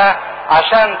بيعلنها لنا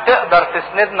عشان تقدر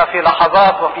تسندنا في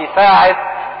لحظات وفي ساعة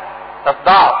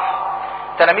الضعف.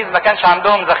 التلاميذ ما كانش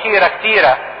عندهم ذخيرة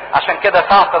كتيرة عشان كده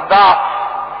ساعة الضعف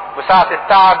وساعة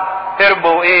التعب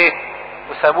تربوا ايه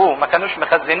وسابوه، ما كانوش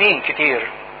مخزنين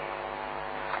كتير.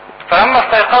 فلما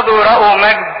استيقظوا رأوا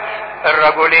مجد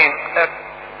الرجلين،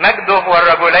 مجده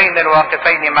والرجلين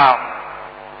الواقفين معه.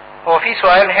 هو في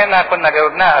سؤال هنا كنا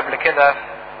جاوبناه قبل كده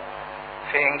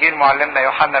في انجيل معلمنا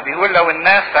يوحنا، بيقول لو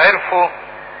الناس عرفوا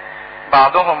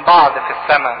بعضهم بعض في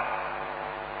السماء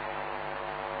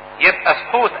يبقى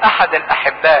سقوط احد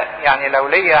الاحباء، يعني لو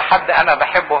ليا حد انا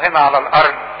بحبه هنا على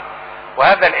الارض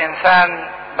وهذا الانسان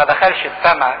ما دخلش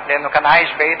السماء لانه كان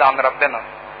عايش بعيد عن ربنا،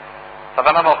 طب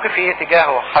انا موقفي ايه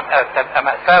تجاهه؟ تبقى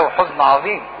مأساة وحزن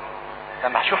عظيم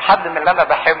لما اشوف حد من اللي انا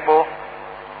بحبه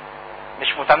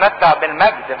مش متمتع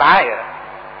بالمجد معايا.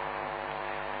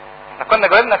 احنا كنا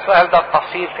جاوبنا السؤال ده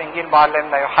بتفصيل في انجيل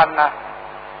معلمنا يوحنا،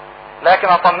 لكن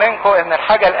اطمنكم ان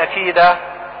الحاجة الاكيدة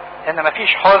ان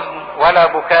مفيش حزن ولا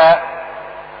بكاء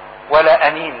ولا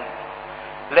انين،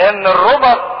 لان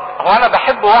الربط، هو انا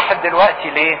بحب واحد دلوقتي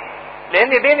ليه؟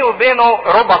 لان بيني وبينه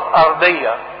ربط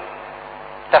ارضية،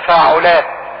 تفاعلات،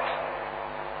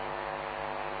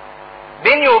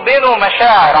 بيني وبينه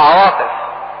مشاعر، عواطف،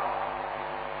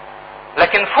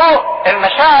 لكن فوق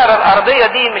المشاعر الارضية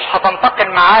دي مش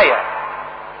هتنتقل معايا،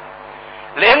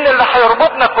 لان اللي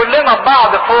هيربطنا كلنا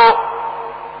ببعض فوق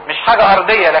مش حاجة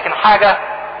ارضية لكن حاجة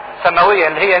سماوية،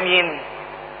 اللي هي مين؟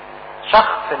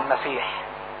 شخص المسيح.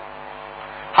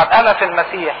 هبقى انا في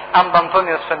المسيح، انبا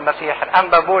انطونيوس في المسيح،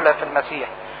 الانبا بولا في المسيح،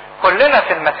 كلنا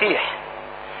في المسيح،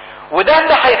 وده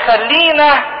اللي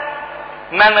هيخلينا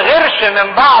ما نغيرش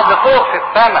من بعض فوق في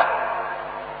السماء.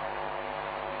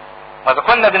 ما اذا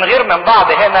كنا بنغير من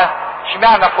بعض هنا،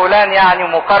 اشمعنى فلان يعني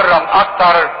مكرم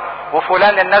اكتر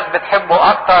وفلان الناس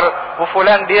بتحبه اكتر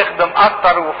وفلان بيخدم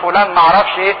اكتر وفلان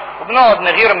معرفش ايه، وبنقعد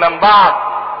نغير من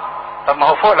بعض. طب ما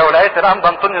هو فوق لو لقيت الانبا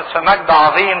انطونيوس في مجد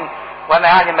عظيم وانا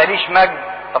يعني ماليش مجد،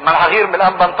 طب ما انا هغير من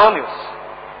الانبا انطونيوس،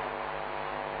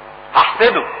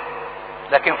 هحسده.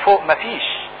 لكن فوق مفيش،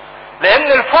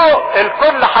 لان الفوق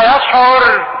الكل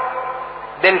هيشعر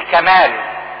بالكمال،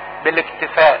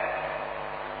 بالاكتفاء،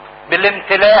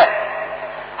 بالامتلاء.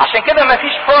 عشان كده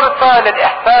مفيش فرصة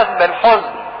للاحساس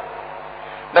بالحزن،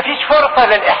 مفيش فرصة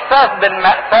للاحساس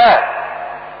بالمأساة،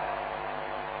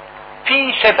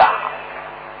 في شبع،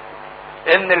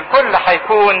 ان الكل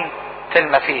هيكون في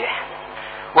المسيح.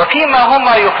 وفيما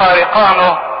هما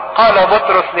يفارقانه قال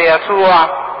بطرس ليسوع: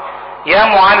 يا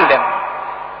معلم،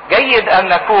 جيد ان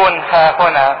نكون ها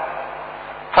هنا،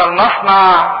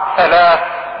 فلنصنع 3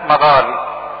 مظالم،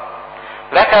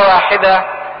 لك واحدة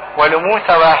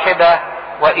ولموسى واحدة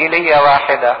وإيليا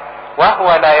واحدة،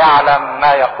 وهو لا يعلم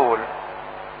ما يقول.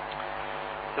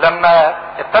 لما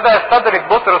ابتدى يستدرك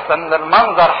بطرس ان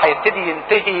المنظر هيبتدي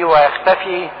ينتهي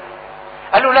ويختفي،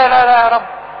 قال له لا لا لا يا رب،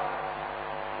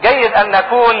 جيد ان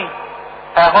نكون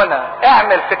ها هنا،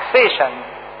 اعمل فيكسيشن،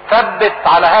 ثبت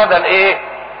على هذا الايه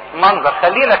المنظر،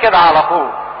 خلينا كده على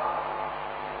طول.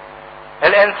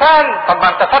 الانسان، طب ما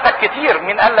انت فاتك كتير،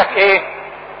 مين قال لك ايه؟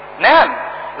 نام،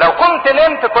 لو كنت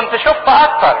نمت كنت شفت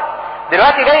اكتر،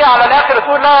 دلوقتي جاي على الاخر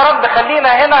تقول لا يا رب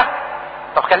خلينا هنا.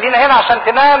 طب خلينا هنا عشان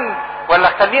تنام ولا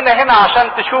خلينا هنا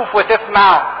عشان تشوف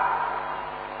وتسمع؟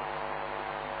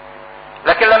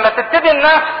 لكن لما تبتدي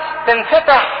النفس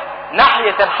تنفتح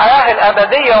ناحية الحياة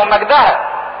الابدية ومجدها،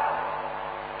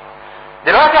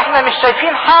 دلوقتي احنا مش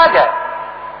شايفين حاجة.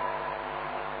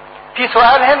 في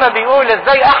سؤال هنا بيقول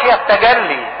ازاي احيا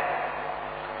التجلي؟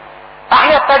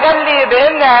 احيا التجلي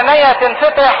بان عينيا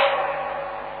تنفتح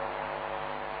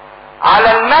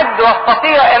على المجد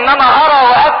واستطيع ان انا ارى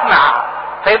واسمع،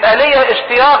 فيبقى ليا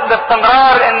اشتياق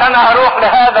باستمرار ان انا اروح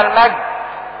لهذا المجد.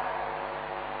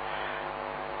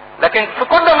 لكن في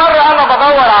كل مرة انا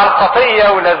بدور على الخطية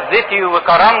ولذتي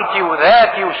وكرامتي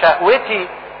وذاتي وشهوتي،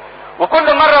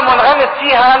 وكل مرة منغمس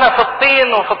فيها انا في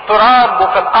الطين وفي التراب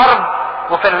وفي الارض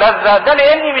وفي اللذة، ده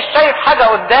لاني مش شايف حاجة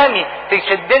قدامي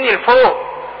تشدني لفوق،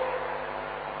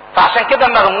 فعشان كده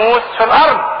مغموس في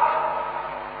الارض،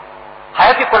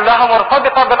 حياتي كلها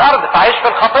مرتبطة بالارض، فعيش في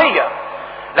الخطية.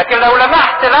 لكن لو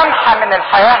لمحت لمحة من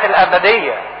الحياة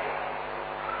الابدية،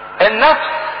 النفس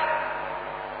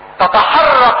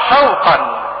تتحرك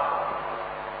شوقا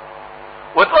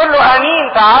وتقول له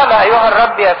امين تعالى ايها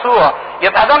الرب يسوع،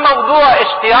 يبقى ده موضوع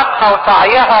اشتياقها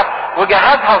وسعيها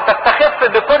وجهادها، وتستخف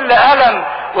بكل الم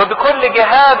وبكل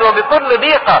جهاد وبكل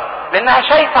ضيقة، لانها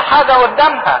شايفة حاجة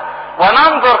قدامها.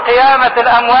 وننظر قيامة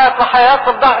الاموات وحياة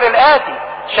الدهر الاتي،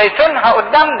 شايفينها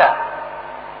قدامنا،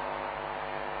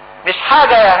 مش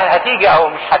حاجة هتيجي او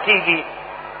مش هتيجي.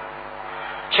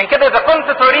 عشان كده اذا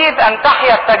كنت تريد ان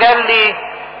تحيا التجلي،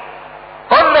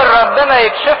 قل لربنا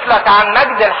يكشف لك عن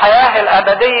مجد الحياة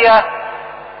الابدية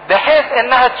بحيث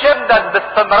انها تشدد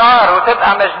باستمرار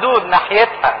وتبقى مشدود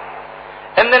ناحيتها،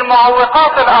 ان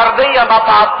المعوقات الارضية ما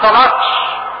تعطلكش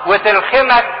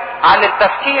وتلخمك عن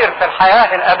التفكير في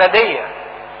الحياة الابدية.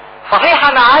 صحيح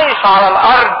انا عايش على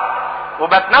الارض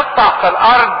وبتنفع في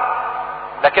الارض،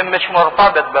 لكن مش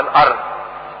مرتبط بالارض،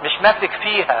 مش ماسك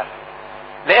فيها،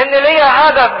 لان ليا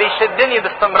هدف بيشدني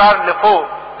باستمرار لفوق.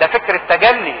 ده فكر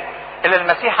التجلي اللي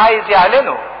المسيح عايز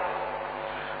يعلنه.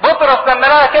 بطرس لما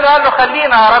لقى كده قال له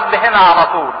خلينا يا رب هنا على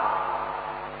طول،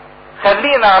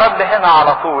 خلينا يا رب هنا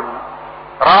على طول،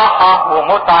 راحة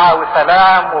ومتعة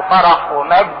وسلام وفرح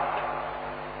ومجد.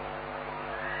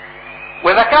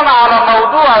 واذا كان على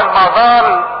موضوع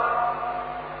المظال،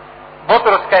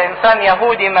 بطرس كإنسان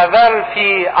يهودي مازال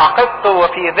في عقيدته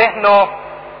وفي ذهنه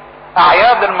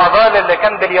اعياد المظال اللي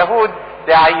كان باليهود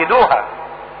بيعيدوها.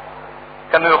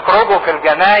 كانوا يخرجوا في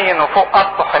الجناين وفوق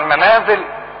اسطح المنازل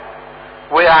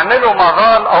ويعملوا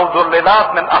مظال او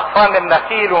ضلالات من اغصان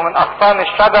النخيل ومن اغصان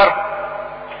الشجر،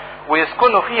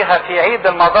 ويسكنوا فيها في عيد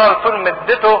المظال طول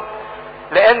مدته،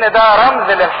 لان ده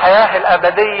رمز للحياة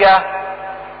الابدية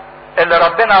اللي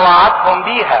ربنا وعدهم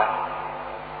بيها.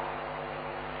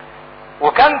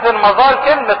 وكان في المظال،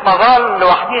 كلمة مظال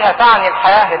لوحديها تعني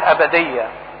الحياة الابدية،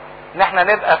 ان احنا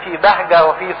نبقى في بهجة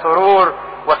وفي سرور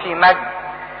وفي مجد.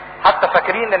 حتى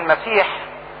فاكرين المسيح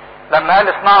لما قال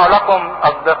اصنعوا لكم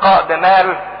اصدقاء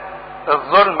بمال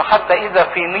الظلم حتى اذا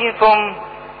فينيتم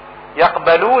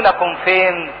يقبلونكم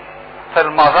فين؟ في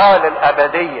المظال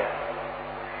الابدية.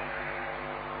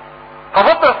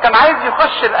 فبطرس كان عايز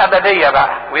يخش الابدية بقى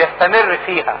ويستمر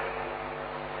فيها،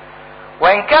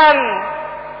 وان كان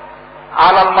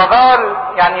على المظال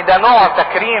يعني ده نوع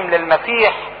تكريم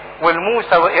للمسيح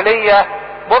والموسى وإيليا.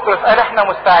 بطرس قال احنا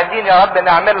مستعدين يا رب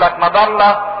نعمل لك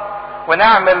مظلة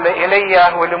ونعمل لإيليا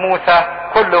ولموسى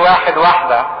كل واحد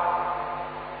واحدة.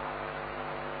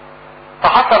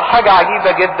 فحصل حاجة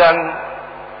عجيبة جدا،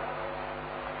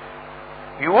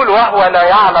 يقول وهو لا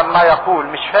يعلم ما يقول،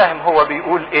 مش فاهم هو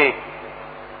بيقول ايه.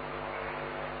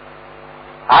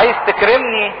 عايز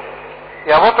تكرمني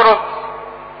يا بطرس؟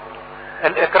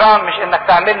 الاكرام مش انك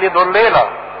تعمل لي ضليلة،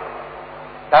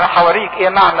 ده انا هوريك ايه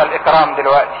معنى الاكرام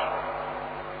دلوقتي.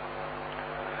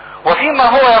 وفيما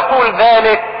هو يقول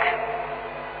ذلك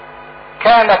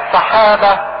كانت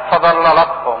سحابة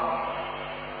فضللتهم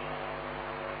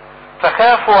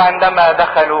فخافوا عندما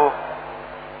دخلوا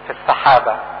في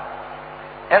السحابة.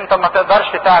 انت ما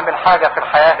تقدرش تعمل حاجة في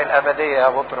الحياة الابدية يا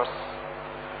بطرس.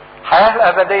 الحياة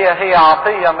الابدية هي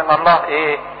عطية من الله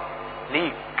ايه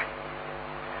ليك.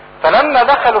 فلما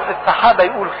دخلوا في السحابة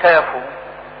يقول خافوا،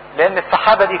 لان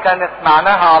السحابة دي كانت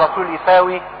معناها على طول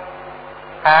يساوي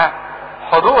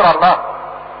حضور الله.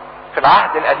 في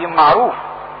العهد القديم معروف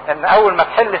ان اول ما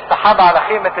تحل السحابة على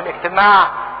خيمة الاجتماع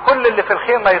كل اللي في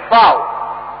الخيمة يطلعوا،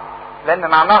 لان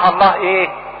معناها الله ايه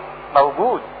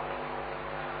موجود.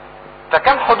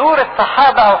 فكان حضور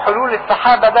السحابة او حلول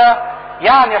السحابة ده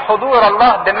يعني حضور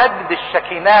الله بمجد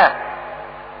الشكينات،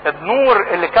 النور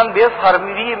اللي كان بيظهر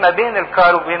ليه ما بين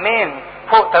الكاروبيمين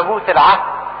فوق تابوت العهد.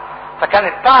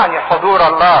 فكانت تعني حضور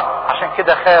الله، عشان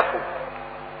كده خافوا.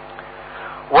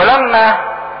 ولما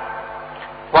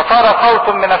وصار صوت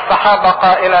من السحابة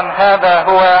قائلا هذا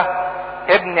هو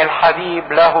ابن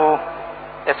الحبيب له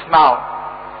اسمعوا.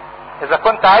 اذا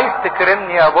كنت عايز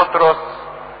تكرمني يا بطرس،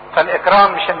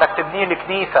 فالاكرام مش انك تبني لي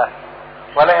كنيسة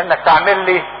ولا انك تعمل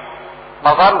لي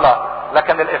مظلة،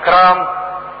 لكن الاكرام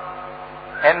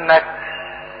انك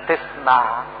تسمع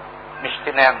مش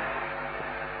تنام.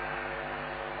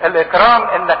 الاكرام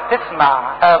انك تسمع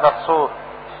هذا الصوت،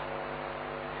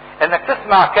 انك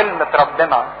تسمع كلمة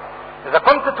ربنا. اذا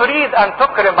كنت تريد ان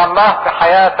تكرم الله في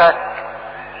حياتك،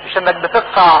 مش انك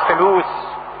بتدفع فلوس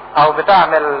او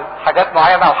بتعمل حاجات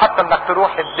معينة او حتى انك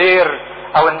تروح الدير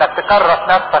او انك تكرس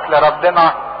نفسك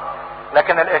لربنا،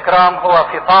 لكن الاكرام هو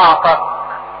في طاعتك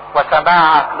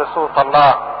وسماعك لصوت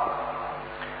الله.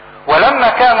 ولما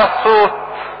كان الصوت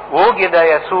وجد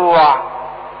يسوع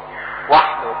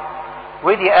وحده.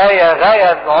 ودي آية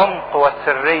غاية العمق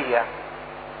والسرية.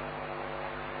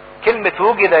 كلمة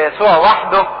وجد يسوع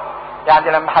وحده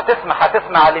يعني لما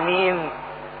هتسمع لمين؟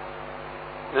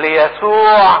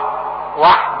 ليسوع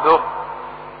وحده.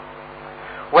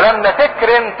 ولما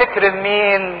تكرم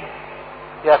مين؟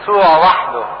 يسوع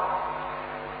وحده.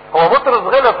 هو بطرس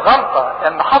غلط غلطة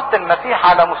ان حط المسيح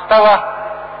على مستوى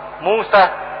موسى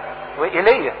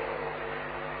وإيليا.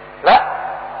 لا،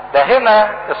 ده هنا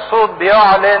الصوت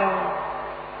بيعلن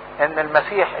ان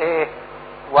المسيح ايه؟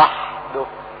 وحده.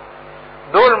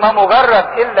 دول ما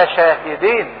مجرد الا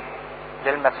شاهدين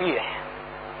للمسيح.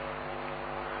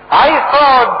 عايز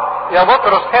تقعد يا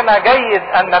بطرس هنا؟ جيد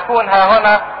ان نكون ها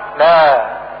هنا. لا،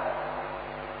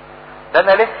 ده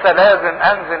انا لسه لازم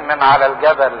انزل من على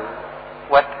الجبل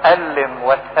واتألم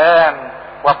واتهان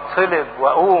واتصلب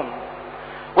واقوم.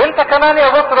 وانت كمان يا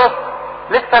بطرس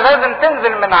لسه لازم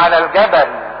تنزل من على الجبل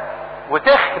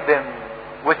وتخدم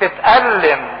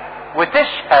وتتألم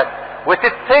وتشهد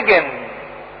وتتسجن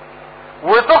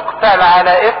وتقتل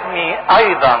على اسمي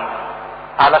ايضا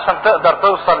علشان تقدر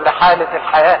توصل لحالة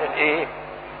الحياة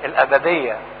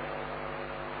الابدية.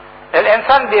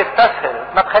 الانسان بيستسهل،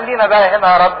 ما تخلينا بقى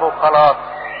هنا يا رب وخلاص.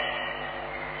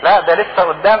 لا، ده لسه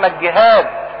قدامك جهاد،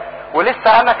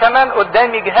 ولسه انا كمان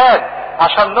قدامي جهاد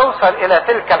عشان نوصل الى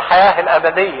تلك الحياة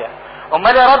الابدية.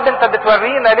 امال يا رب انت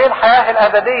بتورينا ليه الحياة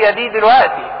الابدية دي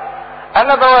دلوقتي؟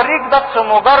 انا بوريك بس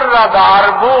مجرد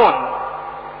عربون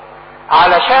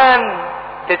علشان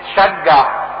تتشجع.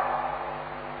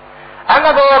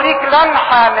 انا بوريك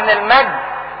لمحة من المجد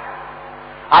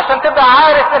عشان تبقى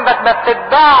عارف انك ما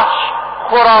بتتبعش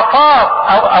خرافات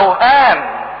او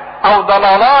اوهام او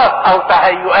ضلالات او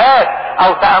تهيؤات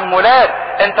او تأملات،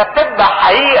 انت بتتبع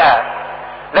حقيقة.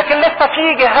 لكن لسه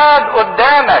في جهاد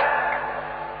قدامك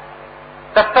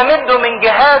تستمد من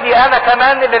جهادي انا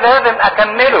كمان اللي لازم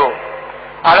اكمله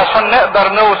علشان نقدر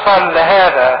نوصل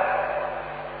لهذا.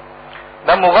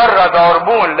 ده مجرد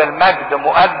عربون للمجد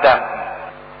مقدم.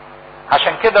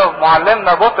 عشان كده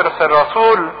معلمنا بطرس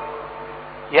الرسول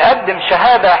يقدم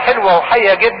شهادة حلوة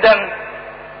وحية جدا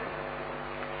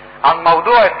عن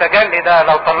موضوع التجلي ده.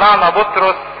 لو طلعنا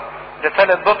بطرس،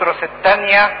 رسالة بطرس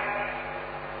الثانية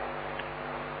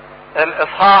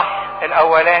الاصحاح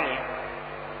الاولاني،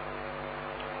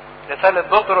 رسالة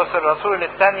بطرس الرسول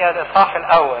الثانية الاصحاح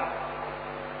الاول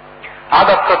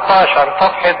عدد 16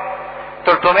 صفحة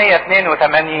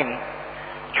 382.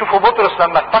 شوفوا بطرس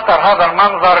لما افتكر هذا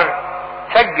المنظر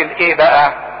سجل ايه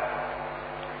بقى؟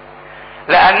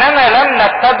 لاننا لم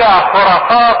نتبع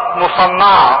خرافات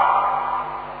مصنعة.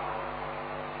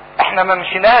 احنا ما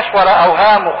مشيناش ولا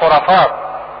اوهام وخرافات.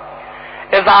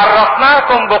 اذ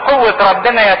عرفناكم بقوة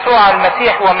ربنا يسوع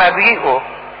المسيح ومجيئه،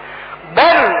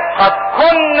 بل قد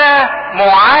كنا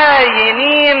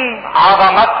معاينين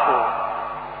عظمته.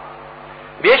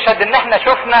 بيشهد ان احنا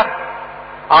شفنا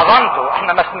عظمته،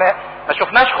 احنا ما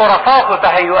شفناش خرافات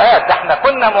وتهيؤات، ده احنا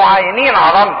كنا معاينين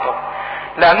عظمته.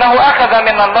 لانه اخذ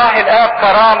من الله الاب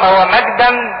كرامة ومجدا.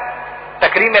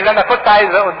 التكريم اللي انا كنت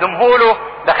عايز اقدمه له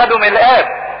ده خده من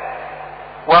الاب.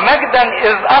 ومجدا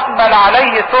اذ اقبل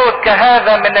عليه صوت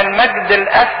كهذا من المجد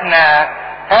الاسنى،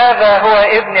 هذا هو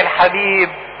ابن الحبيب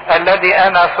الذي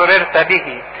انا سررت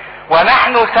به.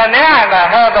 ونحن سمعنا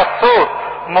هذا الصوت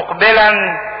مقبلا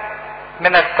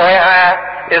من السماء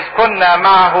اذ كنا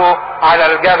معه على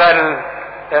الجبل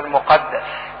المقدس.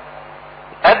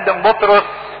 قدم بطرس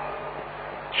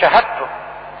شهادته،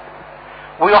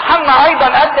 ويوحنا ايضا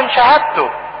قدم شهادته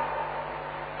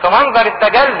في منظر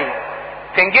التجلي.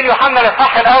 في انجيل يوحنا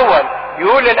الاصحاح الاول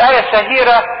يقول الايه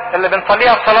الشهيره اللي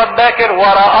بنصليها في صلاه باكر: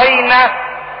 ورأينا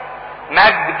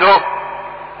مجده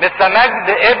مثل مجد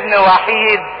ابن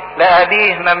وحيد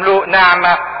لابيه مملوء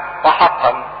نعمه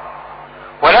وحقا.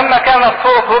 ولما كان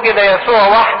الصوت وجد يسوع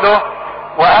وحده،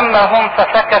 واما هم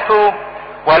فسكتوا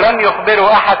ولم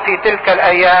يخبروا احد في تلك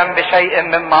الايام بشيء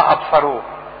مما ابصروه.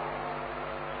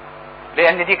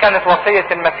 لان دي كانت وصيه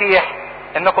المسيح،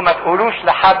 انكم ما تقولوش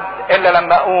لحد الا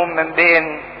لما اقوم من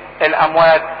بين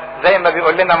الاموات، زي ما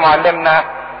بيقول لنا معلمنا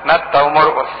متى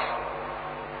ومرقس.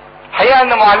 الحقيقه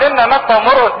ان معلمنا متى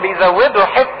ومرقس بيزودوا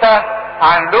حته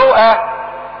عن لوقا،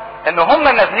 ان هم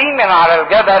نازلين من على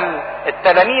الجبل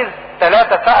التلاميذ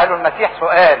 3 سألوا المسيح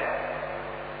سؤال.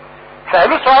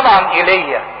 سألوه سؤال عن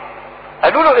ايليا،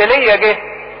 قالوا له ايليا جه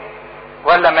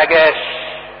ولا ما جاش؟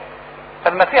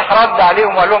 فالمسيح رد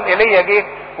عليهم وقال لهم ايليا جه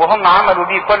وهم عملوا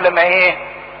بيه كل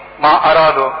ما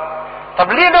ارادوا.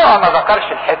 طب ليه لوقا ما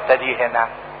ذكرش الحته دي هنا؟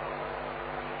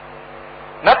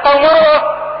 متى ومرقس،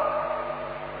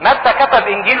 متى كتب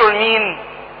انجيله لمين؟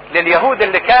 لليهود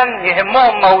اللي كان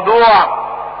يهمهم موضوع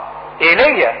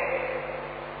ايليا،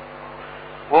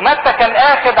 ومتى كان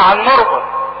اخد عن مرقس.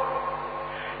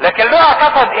 لكن لوقا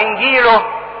كتب انجيله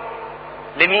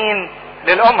لمين؟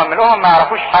 للامم. الامم ما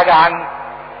يعرفوش حاجه عن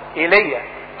ايليا،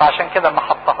 فعشان كده ما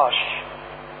حطهاش،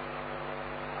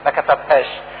 ما كتبهاش.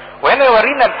 وهنا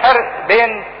يورينا الفرق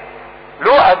بين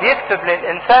لوقا بيكتب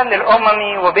للانسان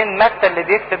الاممي وبين متى اللي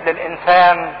بيكتب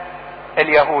للانسان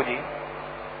اليهودي.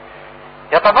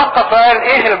 يتبقى سؤال: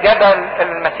 ايه الجبل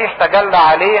اللي المسيح تجلى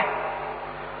عليه؟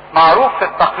 معروف في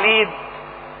التقليد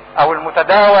او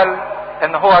المتداول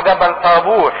ان هو جبل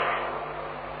طابور.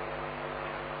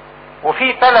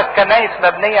 وفي 3 كنايس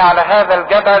مبنية على هذا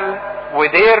الجبل،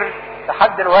 ودير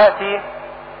لحد دلوقتي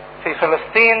في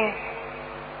فلسطين.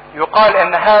 يقال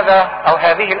ان هذا او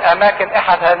هذه الاماكن،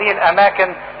 احد هذه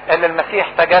الاماكن اللي المسيح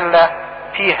تجلى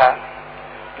فيها.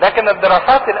 لكن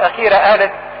الدراسات الاخيرة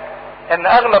قالت ان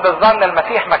اغلب الظن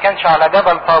المسيح ما كانش على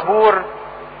جبل طابور،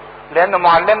 لان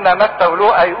معلمنا متى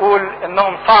ولوقا يقول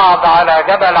انهم صعد على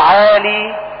جبل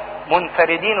عالي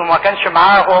منفردين وما كانش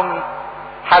معاهم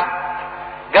حد.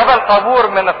 جبل طابور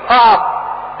من الصعب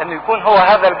انه يكون هو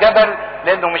هذا الجبل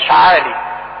لانه مش عالي،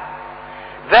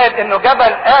 زائد انه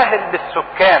جبل اهل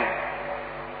بالسكان،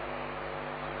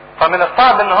 فمن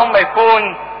الصعب ان هم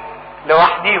يكون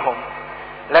لوحديهم.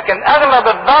 لكن اغلب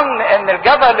الظن ان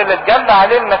الجبل اللي اتجلى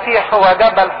عليه المسيح هو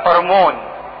جبل حرمون.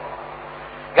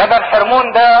 جبل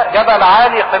حرمون ده جبل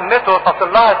عالي قمته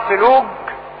تصل لها الثلوج،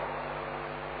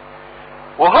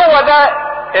 وهو ده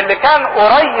اللي كان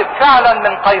قريب فعلا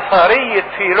من قيصرية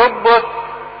فيلبس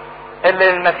اللي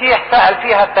المسيح سأل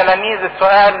فيها التلاميذ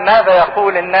السؤال ماذا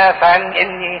يقول الناس عن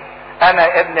اني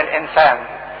انا ابن الانسان.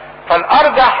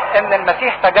 فالارجح ان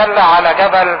المسيح تجلى على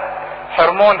جبل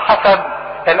حرمون حسب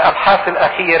الابحاث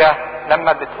الاخيرة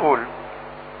لما بتقول.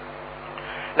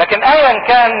 لكن ايا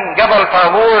كان جبل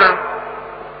طابور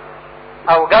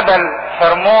او جبل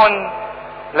حرمون،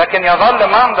 لكن يظل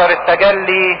منظر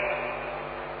التجلي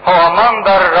هو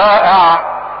منظر رائع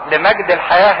لمجد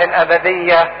الحياة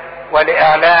الابدية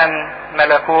ولاعلان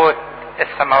ملكوت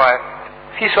السماوات.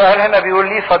 في سؤال هنا بيقول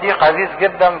لي صديق عزيز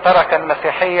جدا ترك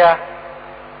المسيحية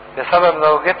بسبب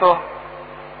زوجته،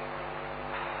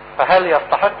 فهل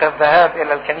يستحق الذهاب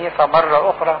الى الكنيسة مرة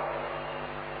اخرى؟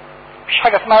 مفيش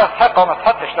حاجة اسمها يستحق وما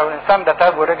يستحقش، لو الانسان ده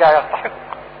تاب ورجع يستحق.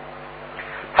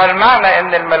 هل معنى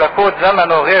ان الملكوت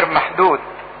زمنه غير محدود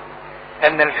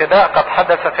ان الفداء قد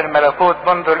حدث في الملكوت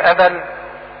منذ الازل؟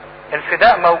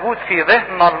 الفداء موجود في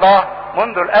ذهن الله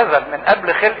منذ الازل، من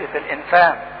قبل خلقة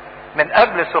الانسان، من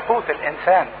قبل سقوط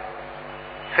الانسان.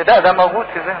 الفداء ده موجود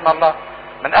في ذهن الله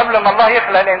من قبل ما الله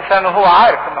يخلق الانسان وهو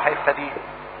عارف انه هيفتديه.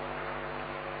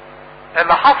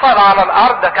 اللي حصل على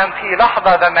الارض ده كان في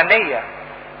لحظة زمنية،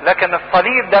 لكن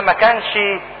الصليب ده ما كانش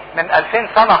من 2000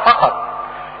 سنة فقط،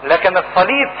 لكن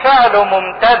الصليب فعله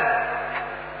ممتد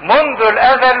منذ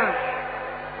الازل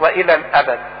والى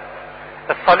الابد.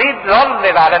 الصليب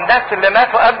ظلل على الناس اللي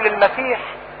ماتوا قبل المسيح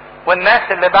والناس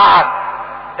اللي بعد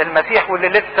المسيح واللي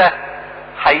لسه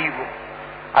هيجوا.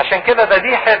 عشان كده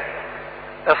ذبيحة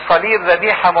الصليب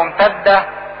ذبيحة ممتدة،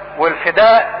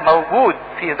 والفداء موجود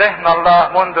في ذهن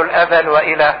الله منذ الازل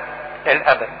والى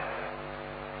الابد.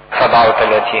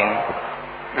 37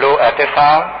 لوقا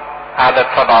 9 عدد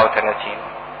 37.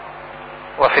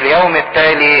 وفي اليوم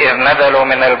التالي اذ نزلوا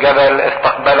من الجبل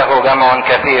استقبله جمع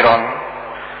كثير،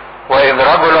 واذ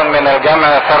رجل من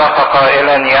الجمع صرخ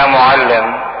قائلا يا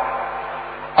معلم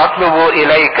اطلب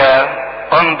اليك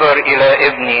انظر الى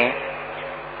ابني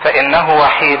فانه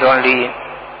وحيد لي،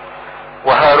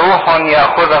 وها روح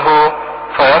ياخذه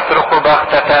فيصرخ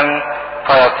بغتة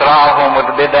فيصرعه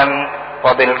مذبدا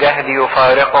وبالجهد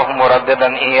يفارقه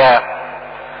مرددا اياه،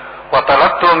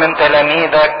 وطلبت من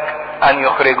تلاميذك ان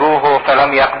يخرجوه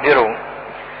فلم يقدروا.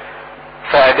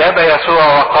 فاجاب يسوع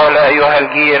وقال ايها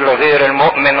الجيل غير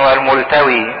المؤمن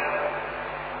والملتوي،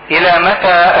 الى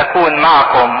متى اكون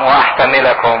معكم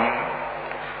واحتملكم؟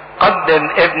 قدم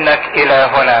ابنك الى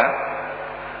هنا.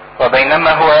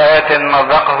 وبينما هو آت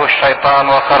مزقه الشيطان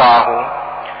وصرعه،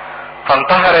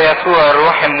 فانتهر يسوع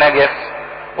الروح النجس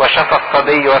وشفى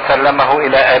الصبي وسلمه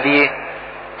الى ابيه،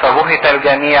 فبهت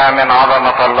الجميع من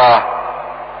عظمة الله.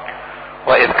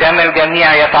 واذ كان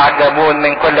الجميع يتعجبون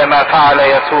من كل ما فعل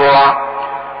يسوع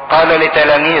قال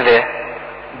لتلاميذه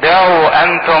دعوا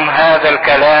انتم هذا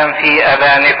الكلام في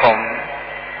اذانكم،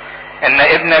 ان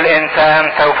ابن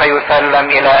الانسان سوف يسلم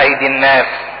الى ايدي الناس،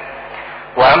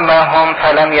 واما هم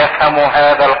فلم يفهموا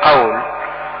هذا القول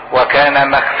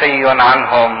وكان مخفي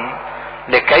عنهم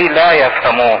لكي لا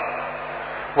يفهموه،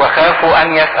 وخافوا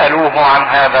ان يسألوه عن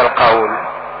هذا القول.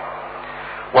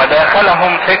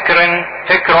 وداخلهم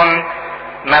فكر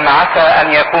من عسى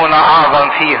ان يكون اعظم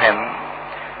فيهم،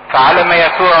 فعلم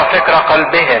يسوع فكر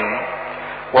قلبهم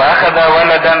واخذ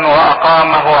ولدا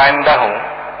واقامه عنده،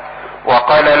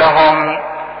 وقال لهم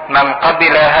من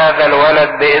قبل هذا الولد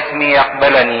باسمي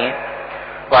يقبلني،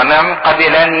 ومن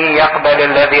قبلني يقبل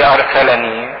الذي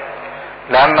ارسلني،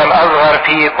 لان الاصغر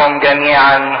فيكم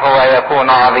جميعا هو يكون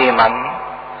عظيما.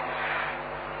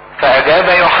 فاجاب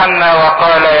يوحنا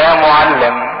وقال يا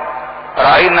معلم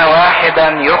راينا واحدا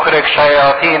يخرج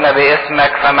شياطين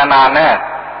باسمك فمنعناه،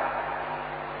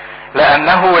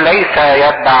 لانه ليس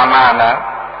يتبع معنا.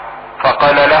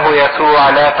 فقال له يسوع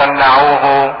لا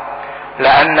تمنعوه،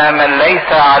 لان من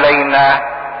ليس علينا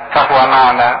فهو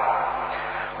معنا.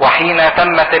 وحين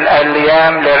تمت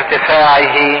الايام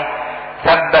لارتفاعه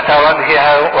ثبت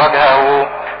وجهه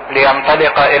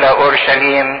لينطلق الى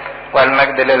اورشليم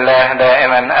والمجد لله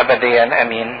دائما ابديا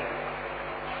امين.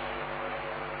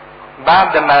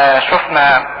 بعد ما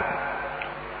شفنا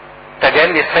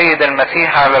تجلي السيد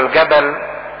المسيح على الجبل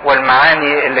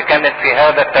والمعاني اللي كانت في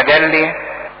هذا التجلي،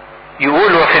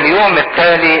 يقول وفي اليوم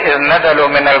التالي اذ نزلوا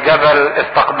من الجبل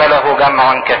استقبله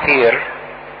جمع كثير.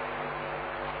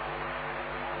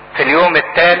 في اليوم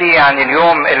التالي يعني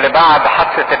اليوم اللي بعد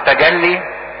حادثة التجلي،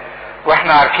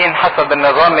 واحنا عارفين حسب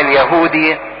النظام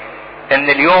اليهودي ان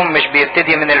اليوم مش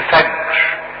بيبتدي من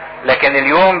الفجر، لكن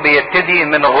اليوم بيبتدي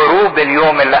من غروب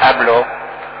اليوم اللي قبله.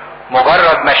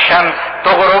 مجرد ما الشمس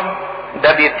تغرب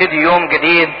ده بيبتدي يوم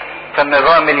جديد في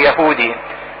النظام اليهودي،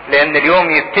 لان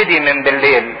اليوم يبتدي من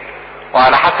بالليل.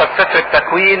 وعلى حسب سفر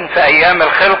التكوين في ايام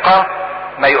الخلقة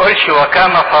ما يقولش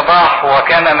وكان صباح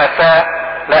وكان مساء،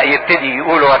 لا يبتدي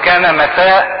يقول وكان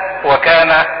مساء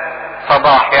وكان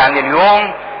صباح، يعني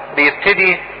اليوم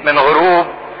بيبتدي من غروب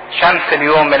شمس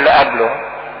اليوم اللي قبله.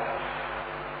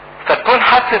 فتكون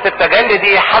حادثة التجلي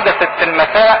دي حدثت في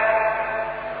المساء،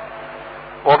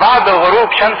 وبعد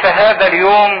غروب شمس هذا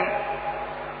اليوم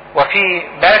وفي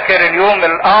باكر اليوم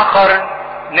الاخر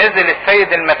نزل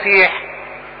السيد المسيح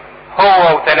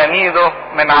هو وتلاميذه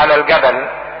من على الجبل.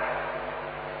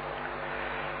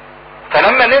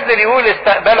 فلما نزل يقول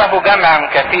استقبله جمع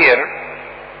كثير.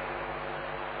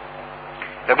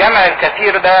 الجمع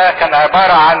الكثير ده كان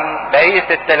عبارة عن بقية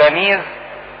التلاميذ،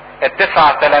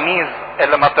 ال9 تلاميذ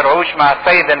اللي ما طلعوش مع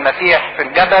السيد المسيح في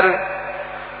الجبل،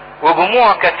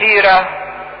 وجموع كثيرة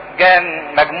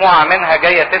كان مجموعة منها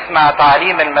جاية تسمع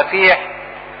تعليم المسيح،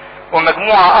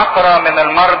 ومجموعة أخرى من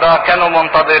المرضى كانوا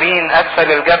منتظرين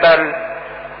أسفل الجبل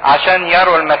عشان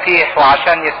يروا المسيح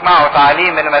وعشان يسمعوا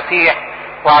تعليم المسيح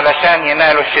وعلشان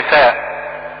ينالوا الشفاء.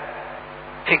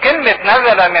 في كلمة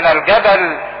نزل من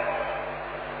الجبل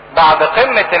بعد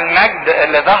قمة المجد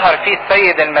اللي ظهر فيه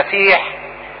السيد المسيح،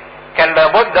 كان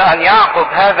لابد أن يعقب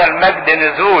هذا المجد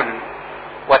نزول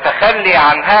وتخلي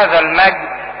عن هذا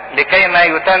المجد لكي ما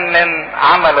يتمم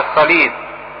عمل الصليب.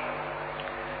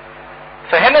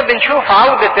 فهنا بنشوف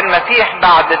عودة المسيح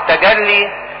بعد التجلي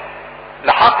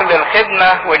لحقل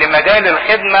الخدمة ولمجال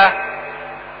الخدمة،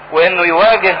 وانه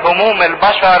يواجه هموم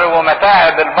البشر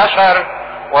ومتاعب البشر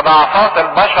وضعفات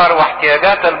البشر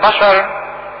واحتياجات البشر.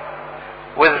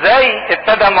 وازاي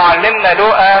ابتدى معلمنا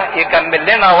لوقا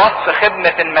يكمل لنا وصف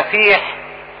خدمة المسيح،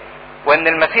 وان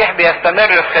المسيح بيستمر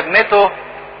في خدمته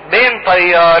بين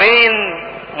تيارين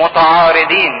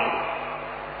متعارضين.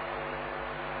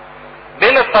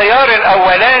 بين التيار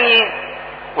الاولاني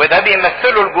وده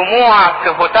بيمثله الجموع في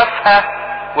هتافها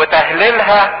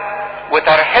وتهليلها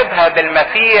وترحيبها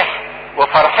بالمسيح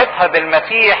وفرحتها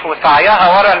بالمسيح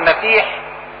وسعيها ورا المسيح،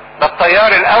 ده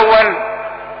التيار الاول.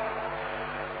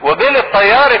 وبين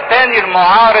التيار الثاني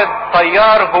المعارض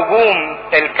تيار هجوم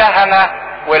الكهنة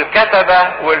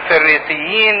والكتبة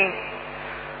والفريسيين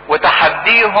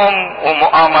وتحديهم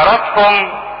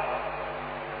ومؤامراتهم.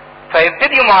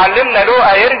 فيبتدي معلمنا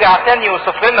لوقا يرجع تاني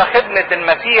يوصف لنا خدمة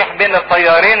المسيح بين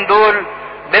التيارين دول،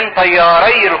 بين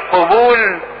تياري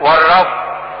القبول والرفض،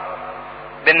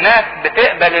 بين ناس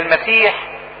بتقبل المسيح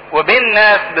وبين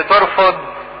ناس بترفض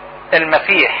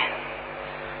المسيح.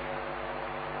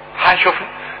 هنشوف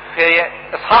في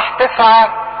اصحاح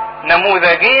 9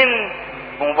 نموذجين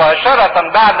مباشرة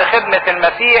بعد خدمة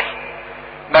المسيح،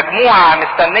 مجموعة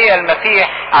مستنية المسيح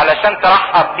علشان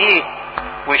ترحب بيه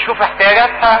ويشوف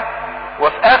احتياجاتها،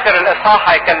 وفي اخر الاصحاح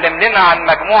هيكلم لنا عن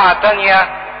مجموعة تانية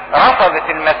رفضت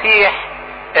المسيح،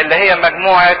 اللي هي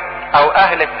مجموعة او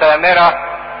اهل السامرة،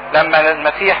 لما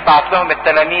المسيح بعت لهم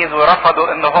التلاميذ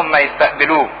ورفضوا ان هم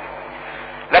يستقبلوه.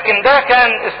 لكن ده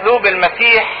كان اسلوب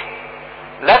المسيح،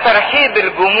 لا ترحيب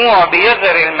الجموع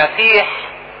بيغري المسيح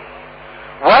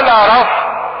ولا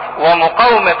رفض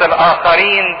ومقاومة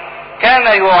الاخرين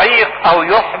كان يعيق او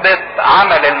يحبط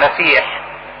عمل المسيح.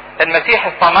 المسيح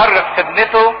استمر في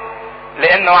خدمته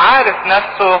لانه عارف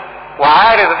نفسه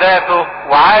وعارف ذاته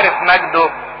وعارف مجده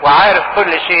وعارف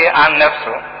كل شيء عن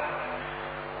نفسه.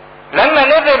 لما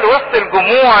نزل وسط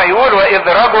الجموع يقول واذ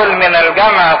رجل من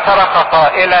الجمع صرخ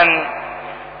قائلا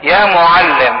يا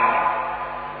معلم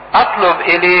اطلب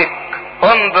اليك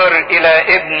انظر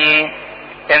الى ابني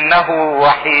انه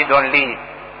وحيد لي،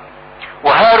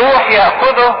 وها روح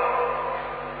يأخذه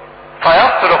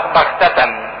فيصرخ بغتة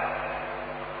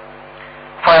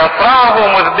فيصرعه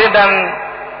مذبدا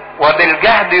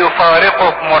وبالجهد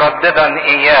يفارقه مرددا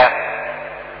اياه.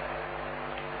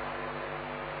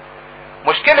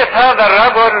 مشكلة هذا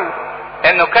الرجل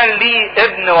انه كان ليه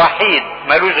ابن وحيد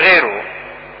ملوش غيره،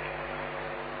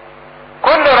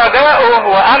 كل رجاؤه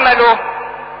وامله،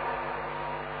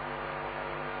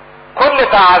 كل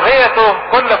تعزيته،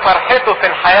 كل فرحته في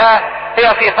الحياة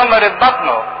هي في ثمرة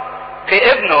بطنه،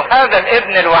 في ابنه، هذا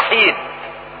الابن الوحيد.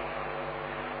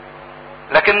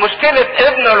 لكن مشكلة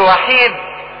ابنه الوحيد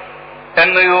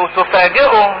انه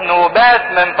تفاجئه نوبات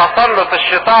من تسلط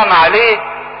الشيطان عليه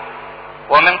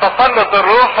ومن تسلط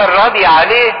الروح الردي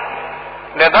عليه،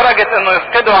 لدرجة انه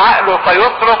يفقده عقله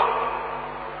فيصرخ،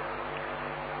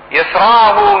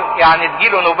 يصرعه، يعني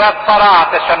تجيله نوبات صرع،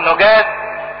 تشنجات،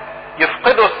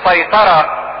 يفقده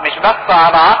السيطرة مش بس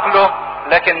على عقله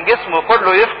لكن جسمه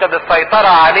كله يفقد السيطرة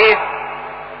عليه،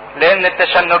 لان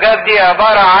التشنجات دي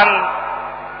عبارة عن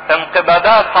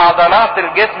انقباضات في عضلات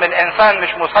الجسم الانسان مش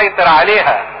مسيطر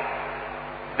عليها،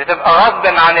 بتبقى غصب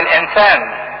عن الانسان،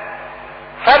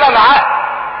 فلا العقل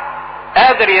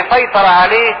قادر يسيطر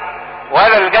عليه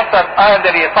ولا الجسد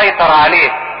قادر يسيطر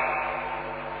عليه.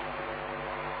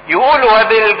 يقول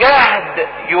وبالجهد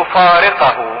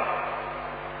يفارقه.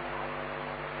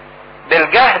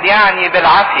 بالجهد يعني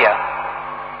بالعافية،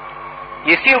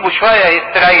 يسيبه شوية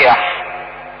يستريح.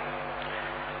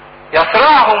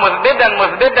 يصرعه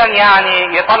مزبدا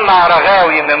يعني يطلع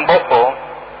رغاوي من بقه،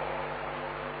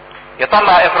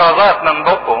 يطلع افرازات من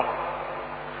بقه.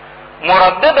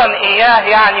 مرددا اياه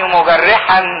يعني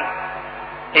مجرحا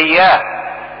اياه.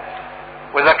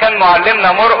 واذا كان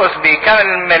معلمنا مرقس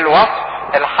بيكمل وصف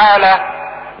الحالة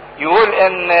يقول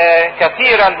ان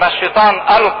كثيرا ما الشيطان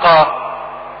القى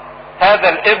هذا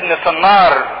الابن في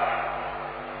النار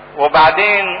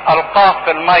وبعدين القاه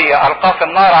في المية، القاه في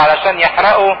النار علشان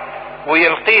يحرقه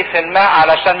ويلقيه في الماء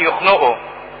علشان يخنقه.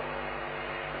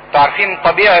 تعرفين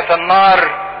طبيعة النار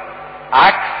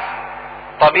عكس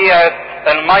طبيعة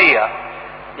المية،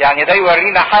 يعني ده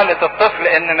يورينا حالة الطفل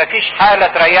ان مفيش حالة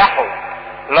تريحه،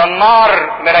 لا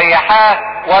النار مريحاه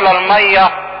ولا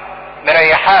المية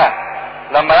مريحاه.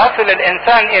 لما يصل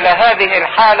الانسان الى هذه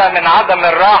الحالة من عدم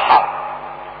الراحة،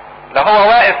 لا هو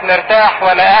واقف مرتاح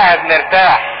ولا قاعد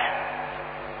مرتاح،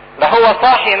 لا هو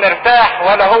صاحي مرتاح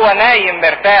ولا هو نايم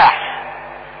مرتاح،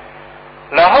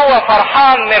 لا هو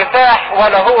فرحان مرتاح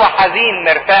ولا هو حزين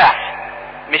مرتاح،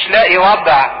 مش لاقي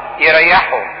وضع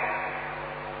يريحه.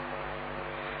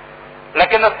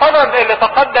 لكن الطلب اللي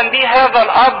تقدم به هذا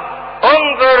الاب،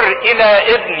 انظر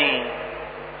الى ابني،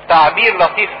 تعبير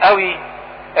لطيف قوي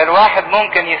الواحد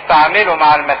ممكن يستعمله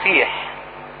مع المسيح.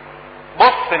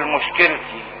 بص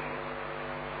لمشكلتي،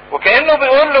 وكأنه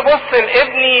بيقول له بص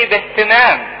لابني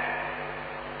باهتمام،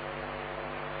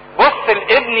 بص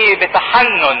لابني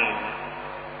بتحنن،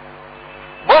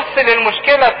 بص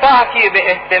للمشكلة بتاعتي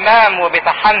باهتمام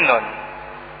وبتحنن،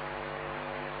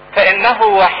 فإنه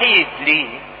وحيد لي،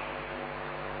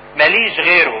 ماليش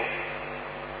غيره،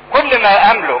 كل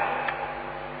ما أملك.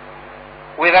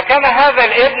 وإذا كان هذا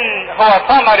الابن هو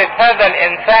ثمرة هذا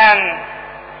الإنسان،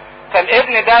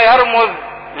 فالابن ده يرمز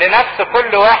لنفس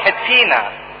كل واحد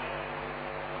فينا.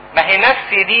 ما هي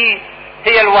نفسي دي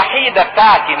هي الوحيدة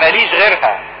بتاعتي، ماليش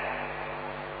غيرها،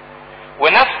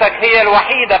 ونفسك هي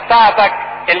الوحيدة بتاعتك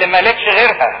اللي مالكش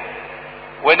غيرها،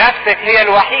 ونفسك هي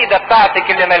الوحيدة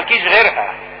بتاعتك اللي مالكيش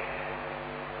غيرها.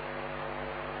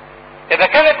 إذا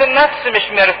كانت النفس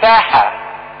مش مرتاحة،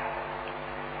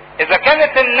 إذا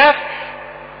كانت النفس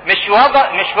مش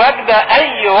واجدة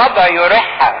أي وضع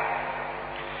يريحها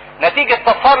نتيجة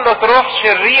تسلط روح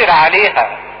شرير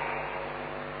عليها،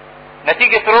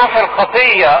 نتيجة روح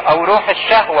الخطية أو روح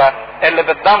الشهوة اللي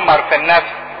بتدمر في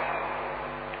النفس،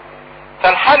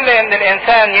 فالحل إن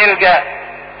الإنسان يلجأ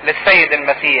للسيد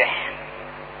المسيح.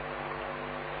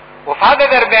 وفي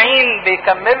عدد 40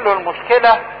 بيكمل له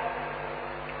المشكلة: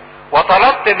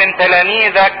 وطلبت من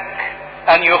تلاميذك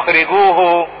أن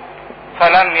يخرجوه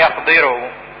فلم يقدروا.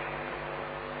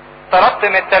 طلبت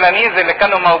من التلاميذ اللي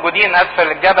كانوا موجودين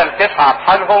أسفل الجبل 9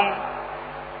 بحالهم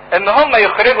إن هم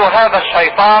يخرجوا هذا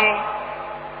الشيطان،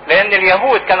 لأن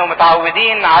اليهود كانوا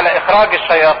متعودين على إخراج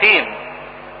الشياطين،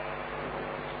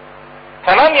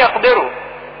 فلم يقدروا.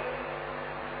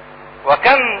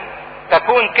 وكم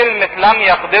تكون كلمة لم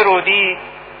يقدروا دي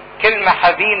كلمة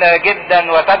حزينة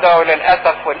جدا وتدعو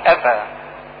للأسف والأسى.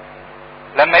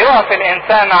 لما يقف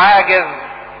الإنسان عاجز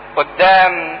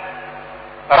قدام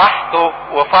راحته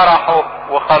وفرحه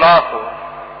وخلاصه،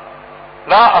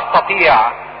 لا أستطيع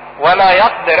ولا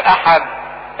يقدر أحد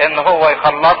إن هو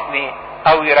يخلصني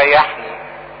أو يريحني.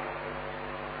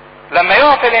 لما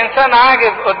يقف الإنسان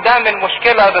عاجز قدام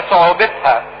المشكلة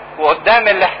بصعوبتها وقدام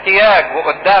الاحتياج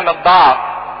وقدام الضعف،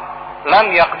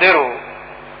 لم يقدروا،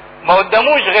 ما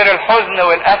قدموش غير الحزن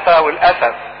والأسى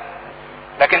والأسف.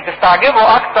 لكن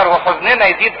تستعجبوا أكتر وحزننا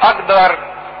يزيد أكتر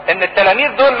إن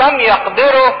التلاميذ دول لم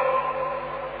يقدروا،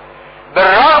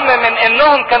 بالرغم من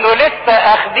إنهم كانوا لسه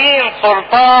أخدين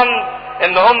سلطان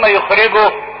إن هم يخرجوا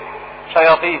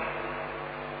شياطين.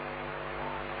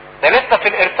 ده لسه في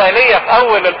الإرسالية في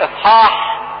أول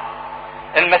الإصحاح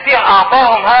المسيح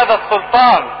اعطاهم هذا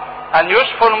السلطان ان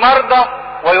يشفوا المرضى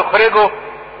ويخرجوا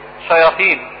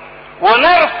شياطين،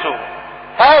 ونرسوا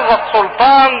هذا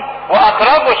السلطان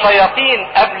واخرجوا شياطين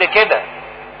قبل كده،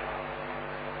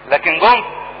 لكن جم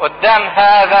قدام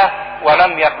هذا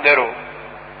ولم يقدروا.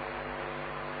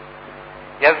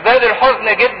 يزداد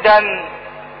الحزن جدا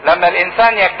لما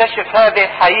الانسان يكتشف هذه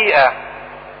الحقيقة،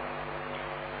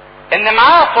 ان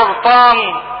معاه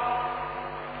سلطان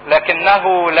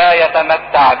لكنه لا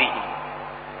يتمتع به،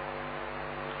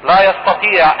 لا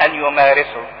يستطيع ان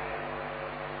يمارسه.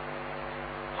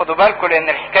 خدوا بالكم لان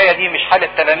الحكاية دي مش حالة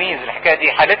تلاميذ، الحكاية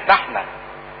دي حالتنا احنا.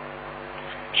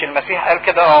 مش المسيح قال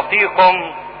كده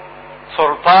اعطيكم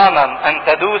سلطانا ان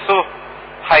تدوسوا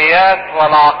حيات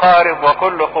والعقارب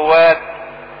وكل قوات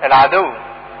العدو.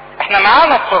 احنا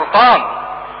معانا السلطان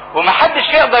ومحدش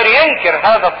يقدر ينكر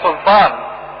هذا السلطان،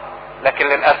 لكن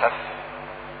للأسف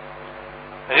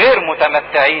غير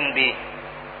متمتعين بيه،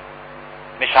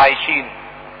 مش عايشين،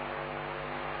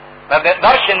 ما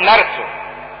بنقدرش نمارسه.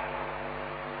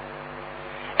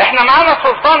 احنا معانا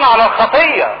سلطان على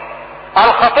الخطية،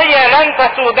 الخطية لن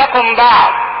تسودكم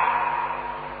بعد،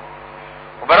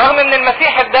 وبرغم ان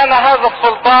المسيح ادانا هذا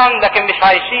السلطان لكن مش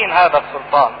عايشين هذا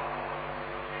السلطان،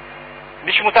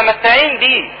 مش متمتعين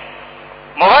بيه.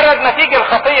 مجرد ما تيجي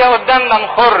الخطية قدامنا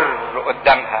نخر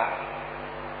قدامها،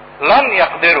 لن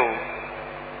يقدروا.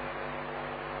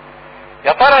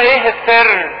 يا ترى ايه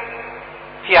السر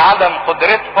في عدم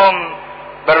قدرتهم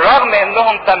بالرغم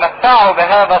انهم تمتعوا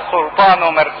بهذا السلطان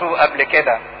ومرسوه قبل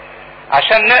كده؟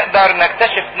 عشان نقدر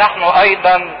نكتشف نحن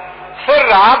ايضا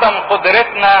سر عدم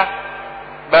قدرتنا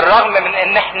بالرغم من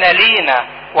ان احنا لينا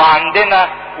وعندنا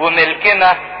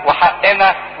وملكنا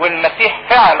وحقنا والمسيح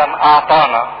فعلا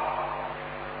اعطانا.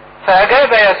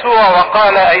 فاجاب يسوع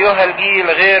وقال ايها الجيل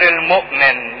غير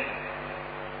المؤمن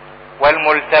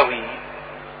والملتوي،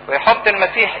 ويحط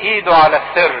المسيح ايده على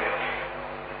السر،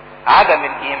 عدم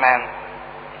الايمان.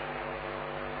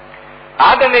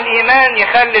 عدم الايمان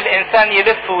يخلي الانسان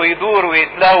يلف ويدور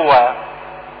ويتلوى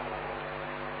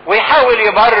ويحاول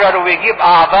يبرر ويجيب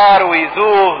اعذار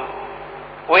ويزوغ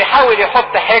ويحاول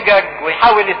يحط حجج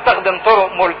ويحاول يستخدم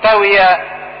طرق ملتوية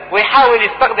ويحاول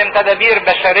يستخدم تدابير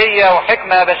بشرية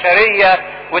وحكمة بشرية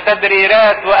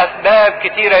وتبريرات واسباب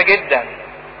كتيرة جدا.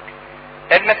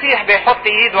 المسيح بيحط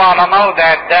ايده على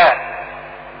موضع الداء،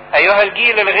 ايها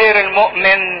الجيل الغير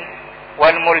المؤمن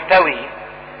والملتوي،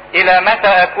 الى متى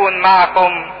اكون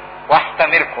معكم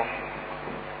واحتملكم؟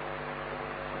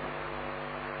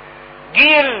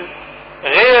 جيل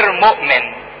غير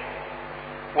مؤمن.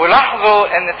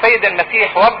 ولاحظوا ان السيد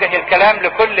المسيح وجه الكلام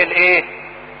لكل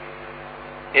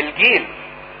الجيل،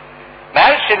 ما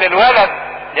قالش للولد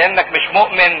لانك مش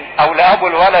مؤمن، او لابو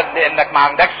الولد لانك ما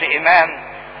عندكش ايمان،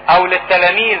 او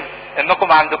للتلاميذ انكم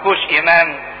ما عندكوش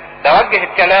ايمان. ده وجه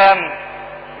الكلام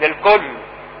للكل.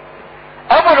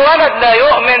 ابو الولد لا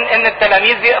يؤمن ان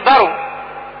التلاميذ يقدروا،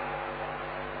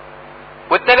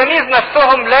 والتلاميذ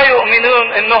نفسهم لا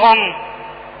يؤمنون انهم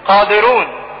قادرون،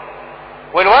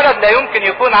 والولد لا يمكن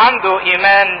يكون عنده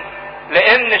ايمان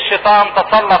لان الشيطان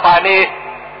تسلط عليه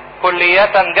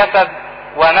كلية جسد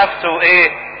ونفس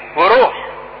وروح.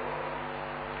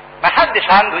 ما حدش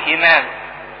عنده ايمان،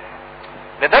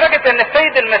 لدرجة ان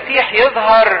السيد المسيح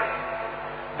يظهر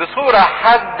بصورة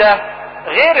حادة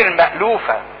غير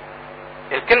المألوفة.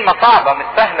 الكلمة صعبة مش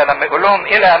سهلة لما يقول لهم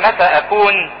الى متى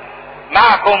اكون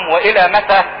معكم والى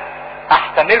متى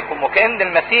احتملكم، وكأن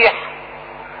المسيح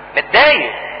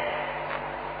متضايق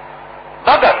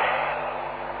ضجر.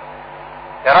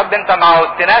 يا رب انت ما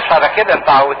عودتناش على كده، انت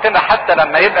عودتنا حتى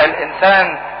لما يبقى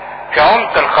الانسان في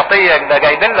عمق الخطية ده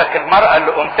جايبين لك المرأة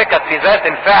اللي امسكت في ذات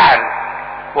الفعل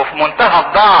وفي منتهى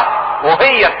الضعف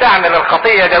وهي بتعمل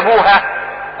الخطية جابوها،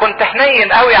 كنت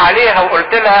حنين قوي عليها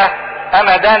وقلت لها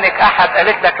اما دانك احد؟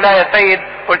 قالت لك لا يا سيد.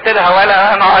 قلت لها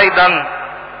ولا انا ايضا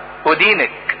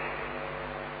ادينك.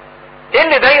 ايه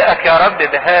اللي ضايقك يا رب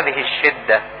بهذه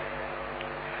الشدة؟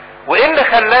 وايه اللي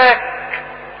خلاك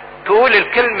تقول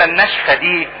الكلمة الناشفة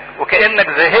دي وكأنك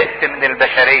زهقت من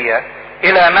البشرية؟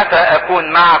 الى متى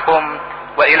اكون معكم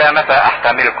والى متى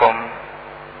احتملكم؟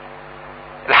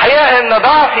 الحقيقة ان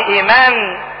ضعف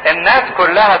ايمان الناس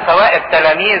كلها سواء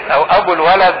التلاميذ او ابو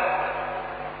الولد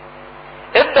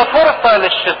ادى فرصة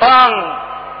للشيطان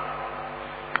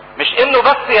مش انه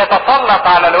بس يتسلط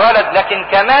على الولد، لكن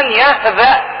كمان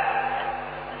يهزأ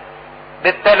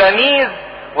بالتلاميذ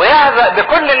ويهزأ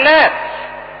بكل الناس.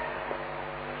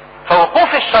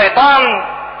 فوقوف الشيطان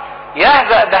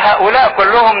يهزأ بهؤلاء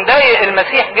كلهم ضايق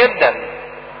المسيح جدا،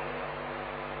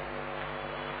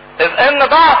 اذ ان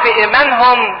ضعف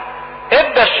ايمانهم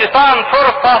ادى الشيطان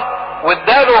فرصة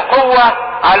واداله قوة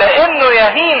على انه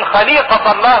يهين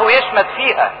خليقة الله ويشمت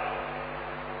فيها.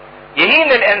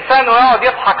 يهين الانسان ويقعد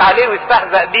يضحك عليه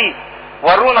ويستهزأ بيه.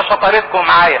 ورونا شطارتكم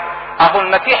معايا، اهو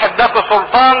المسيح اداكوا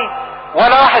سلطان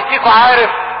ولا واحد فيكم عارف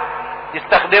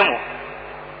يستخدمه.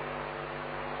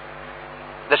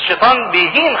 ده الشيطان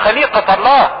بيهين خليقة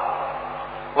الله.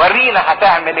 ورينا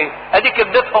هتعمل ايه، اديك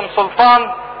اديتهم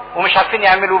سلطان ومش عارفين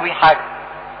يعملوا بيه حاجة.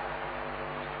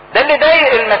 ده اللي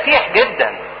ضايق المسيح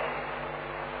جدا.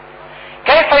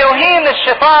 كيف يهين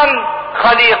الشيطان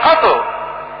خليقته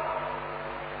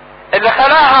اللي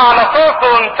خلقها على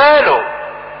صورته ومثاله،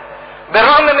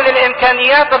 بالرغم من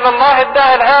الامكانيات اللي الله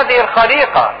اداها لهذه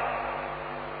الخليقة.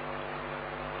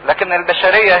 لكن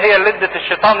البشرية هي اللي ادت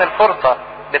الشيطان الفرصة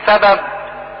بسبب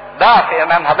ضعف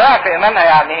ايمانها. ضعف ايمانها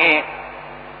يعني ايه؟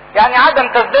 يعني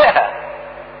عدم تصديقها،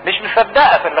 مش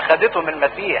مصدقة في اللي خدته من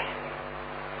المسيح.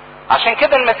 عشان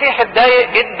كده المسيح اتضايق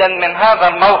جدا من هذا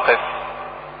الموقف،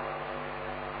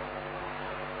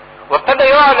 وابتدى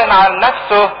يعلن عن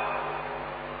نفسه،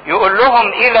 يقول لهم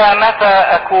الى متى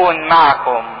اكون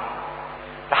معكم؟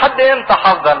 لحد امتى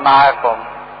هفضل معاكم؟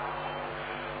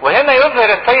 وهنا يظهر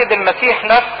السيد المسيح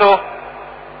نفسه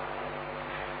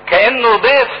كأنه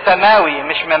ضيف سماوي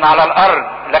مش من على الارض،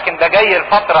 لكن ده جاي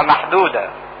لفترة محدودة.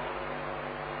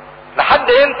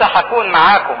 لحد امتى هكون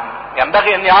معاكم؟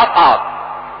 ينبغي اني اصعد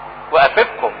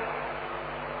واسيبكم.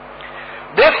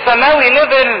 ضيف سماوي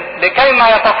نزل لكي ما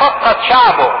يتفقد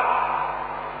شعبه،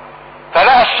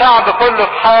 فلقى الشعب كله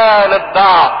في حالة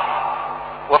ضعف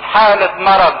وفي حالة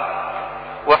مرض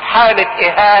وفي حالة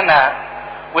اهانة،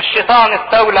 والشيطان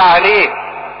استولى عليه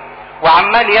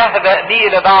وعمال يهدأ بيه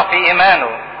لضعف ايمانه.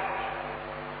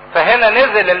 فهنا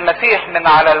نزل المسيح من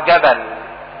على الجبل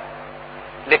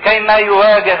لكي ما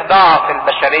يواجه ضعف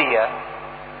البشرية.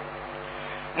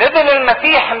 نزل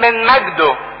المسيح من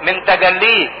مجده، من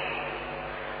تجليه،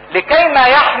 لكي ما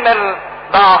يحمل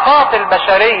ضعفات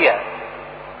البشرية.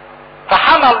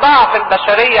 فحمل ضعف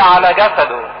البشرية على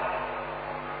جسده،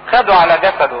 خده على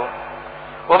جسده،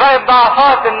 وبقت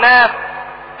ضعفات الناس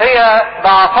هي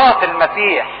ضعفات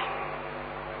المسيح.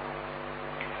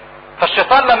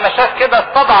 فالشيطان لما شاف كده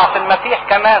استضعف المسيح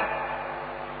كمان،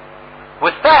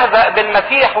 واستهزأ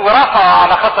بالمسيح ورفع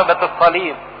على خشبة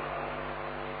الصليب،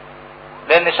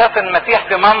 لان شاف المسيح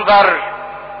في منظر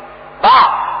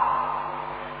ضعف.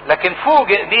 لكن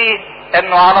فوجئ بيه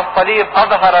انه على الصليب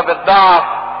اظهر بالضعف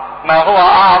ما هو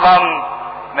اعظم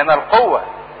من القوة،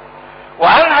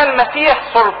 وانهى المسيح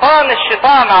سلطان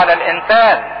الشيطان على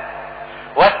الانسان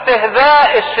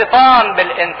واستهزاء الشيطان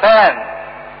بالانسان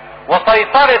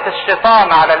وسيطرة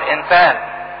الشيطان على الانسان.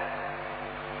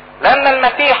 لان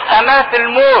المسيح امات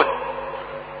الموت،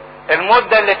 الموت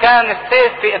ده اللي كان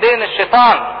السيف في ايدين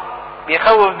الشيطان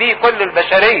بيخوف بيه كل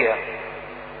البشرية،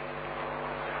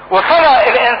 وخلق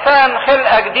الانسان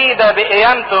خلقة جديدة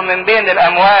بقيامته من بين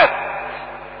الاموات.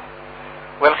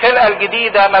 والخلقة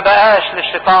الجديدة ما بقاش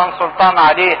للشيطان سلطان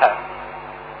عليها.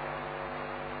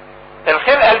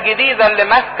 الخلقة الجديدة اللي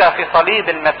ماسكة في صليب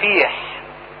المسيح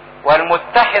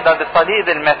والمتحدة بصليب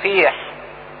المسيح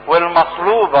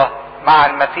والمصلوبة مع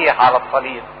المسيح على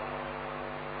الصليب.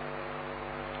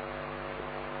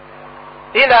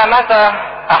 الى متى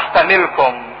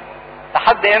احتملكم؟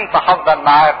 لحد امتى هفضل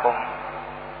معاكم؟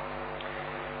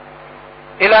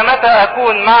 الى متى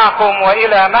اكون معكم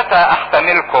والى متى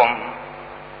احتملكم؟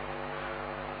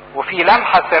 وفي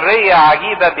لمحة سرية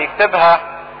عجيبة بيكتبها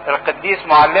القديس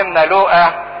معلمنا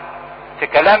لوقا في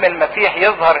كلام المسيح،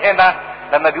 يظهر هنا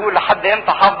لما بيقول لحد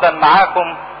امتى هفضل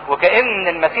معاكم، وكأن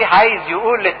المسيح عايز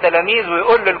يقول للتلاميذ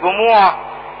ويقول للجموع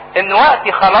ان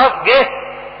وقتي خلاص جه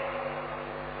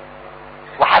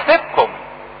وحاسبكم.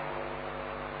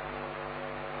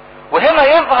 وهنا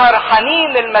يظهر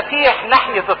حنين المسيح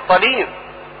ناحية الصليب،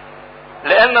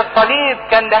 لان الصليب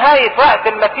كان نهاية وقت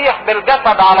المسيح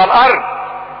بالجسد على الارض.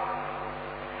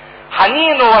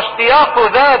 حنينه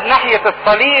واشتياقه زاد ناحية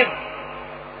الصليب،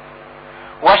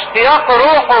 واشتياق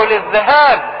روحه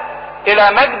للذهاب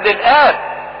الى مجد الاب.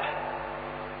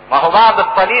 ما هو بعد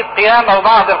الصليب قيامة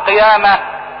وبعد القيامة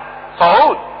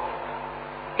صعود.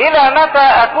 الى متى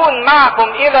اكون معكم؟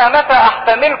 الى متى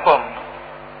احتملكم؟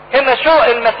 هنا شوق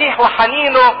المسيح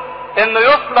وحنينه انه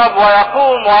يصلب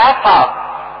ويقوم ويصعد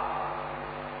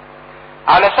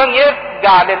علشان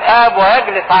يرجع للاب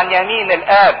ويجلس عن يمين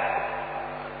الاب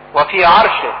وفي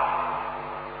عرشه.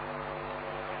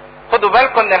 خدوا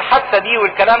بالكم ان الحادثة دي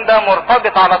والكلام ده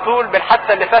مرتبط على طول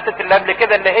بالحادثة اللي فاتت اللي قبل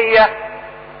كده اللي هي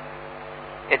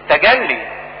التجلي.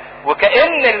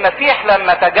 وكأن المسيح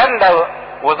لما تجلى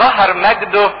وظهر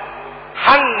مجده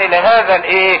حن لهذا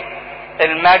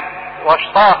المجد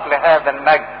واشتاق لهذا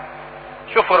المجد.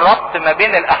 شوفوا الربط ما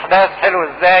بين الاحداث حلو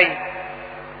ازاي.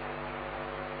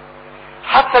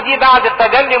 الحادثة دي بعد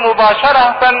التجلي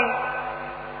مباشرة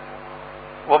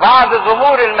وبعد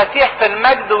ظهور المسيح في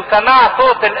المجد وسماع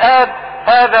صوت الآب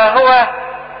هذا هو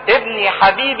ابني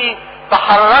حبيبي،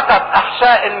 تحركت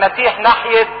أحشاء المسيح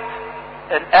ناحية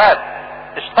الآب،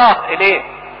 اشتاق إليه.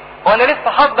 وأنا لسه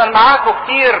هفضل معاكم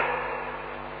كتير،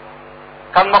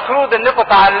 كان مفروض انكم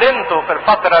تعلمتوا في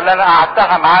الفترة اللي انا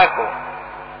قعدتها معاكم.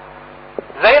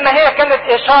 زي ما هي كانت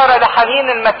اشارة لحنين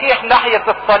المسيح ناحية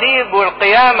الصليب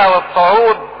والقيامة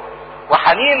والصعود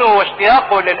وحنينه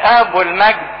واشتياقه للآب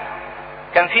والمجد،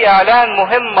 كان في اعلان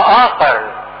مهم اخر،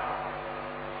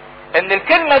 ان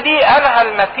الكلمة دي قالها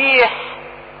المسيح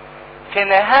في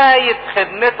نهاية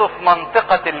خدمته في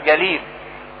منطقة الجليل.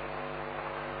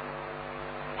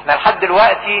 احنا لحد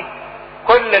دلوقتي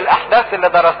كل الاحداث اللي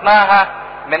درسناها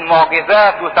من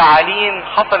معجزات وتعاليم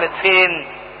حصلت فين؟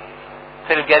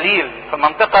 في الجليل، في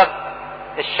منطقة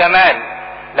الشمال.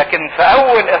 لكن في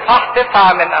اول اصحاح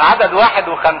 9 من عدد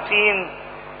 51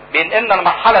 بينقلنا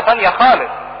لمرحلة تانية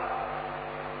خالص.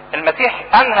 المسيح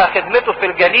انهى خدمته في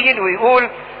الجليل ويقول: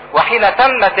 وحين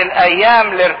تمت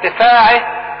الايام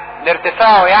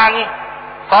لارتفاعه يعني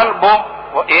صلبه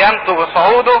وقيامته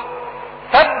وصعوده،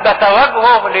 ثبت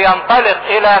وجهه لينطلق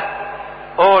الى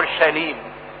اورشليم.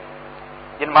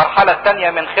 دي المرحلة الثانية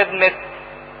من خدمة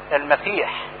المسيح،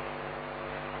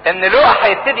 ان لوقا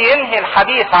هيبتدي ينهي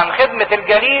الحديث عن خدمة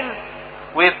الجليل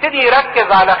ويبتدي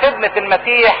يركز على خدمة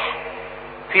المسيح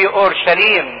في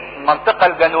اورشليم، المنطقة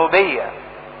الجنوبية.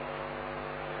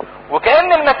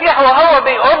 وكأن المسيح وهو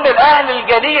بيقول لأهل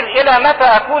الجليل: الى متى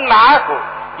اكون معاكم؟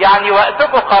 يعني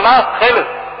وقتكم خلاص خلص،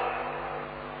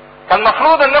 كان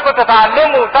مفروض انكم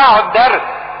تتعلموا وتاعوا الدرس،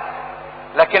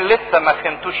 لكن لسه ما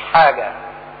فهمتوش حاجة.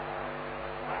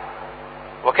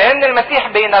 وكأن المسيح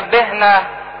بينبهنا: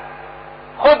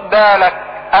 خد بالك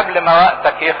قبل ما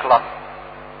وقتك يخلص،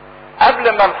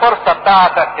 قبل ما الفرصة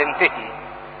بتاعتك تنتهي.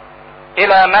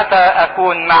 الى متى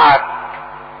اكون معك؟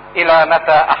 الى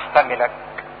متى احتملك؟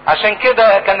 عشان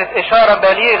كده كانت اشارة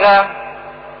بليغة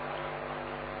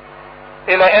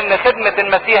الى ان خدمة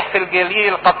المسيح في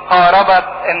الجليل قد قاربت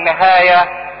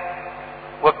النهاية،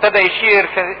 وابتدى يشير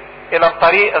الى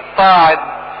الطريق الصاعد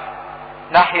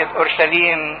ناحية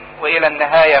اورشليم والى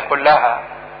النهاية كلها.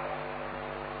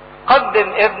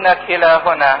 قدم ابنك الى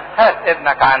هنا، هات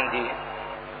ابنك عندي.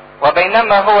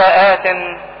 وبينما هو آت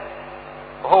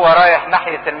وهو رايح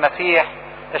ناحية المسيح،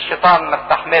 الشيطان ما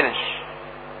استحملش،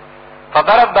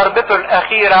 فضرب ضربته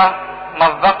الاخيرة،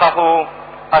 مزقه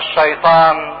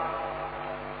الشيطان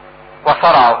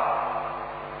وصرعه.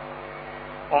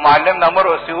 ومعلمنا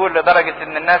مرقس يقول لدرجة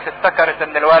ان الناس افتكرت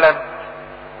ان الولد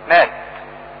مات.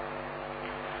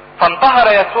 فانتهر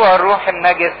يسوع الروح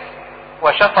النجس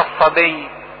وشفى الصبي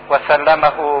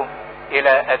وسلمه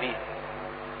الى ابيه.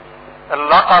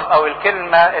 اللقب او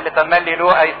الكلمة اللي تملي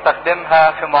لوقا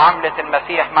يستخدمها في معاملة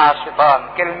المسيح مع الشيطان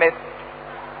كلمة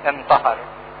انتهر،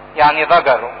 يعني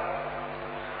ضجره.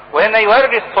 وهنا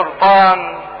يوري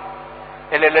السلطان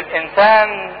اللي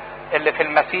للانسان اللي في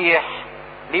المسيح،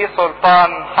 ليه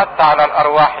سلطان حتى على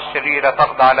الارواح الشريرة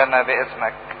تخضع لنا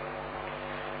باسمك.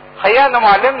 خيانا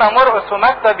معلمنا مرقس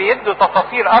ومتى بيدوا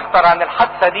تفاصيل اكتر عن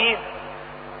الحادثة دي،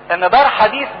 ان دار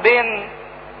حديث بين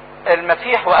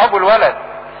المسيح وابو الولد.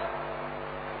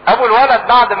 ابو الولد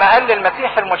بعد ما قال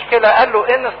للمسيح المشكلة قال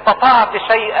له: ان استطعت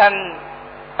شيئا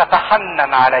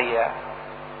فتحنن علي.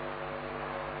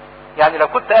 يعني لو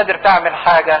كنت قادر تعمل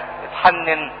حاجة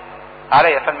اتحنن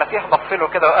علي. فالمسيح بص له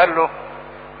كده وقال له: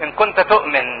 ان كنت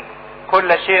تؤمن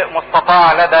كل شيء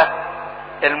مستطاع لدى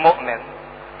المؤمن.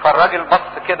 فالراجل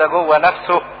بص كده جوه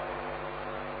نفسه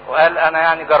وقال: انا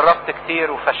يعني جربت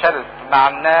كتير وفشلت مع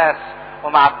الناس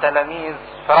ومع التلاميذ.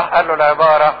 فراح قال له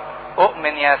العبارة: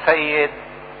 اؤمن يا سيد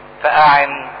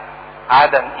فاعن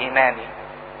عدم ايماني،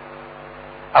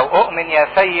 او اؤمن يا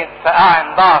سيد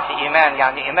فاعن ضعف ايمان.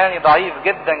 يعني ايماني ضعيف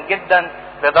جدا جدا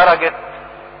لدرجة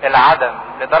العدم،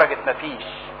 لدرجة مفيش.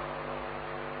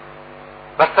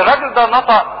 بس الراجل ده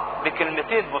نطق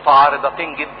بكلمتين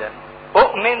متعارضتين جدا: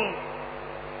 اؤمن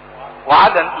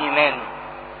وعدم ايماني.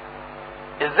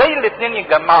 ازاي الاتنين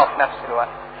يتجمعوا في نفس الوقت؟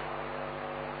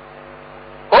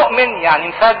 اؤمن يعني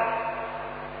مصدق،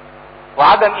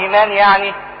 وعدم ايمان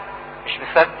يعني مش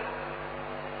مصدق.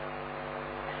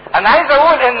 انا عايز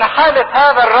اقول ان حالة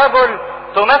هذا الرجل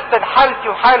تمثل حالتي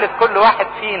وحالة كل واحد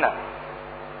فينا.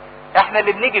 احنا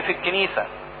اللي بنيجي في الكنيسة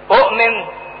اؤمن،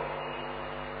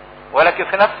 ولكن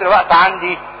في نفس الوقت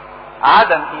عندي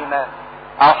عدم ايمان،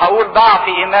 او هقول ضعف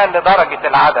ايمان لدرجة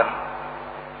العدم.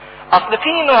 اصل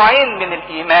في نوعين من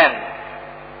الايمان.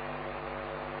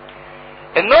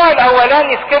 النوع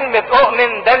الاولاني في كلمة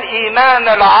اؤمن ده الايمان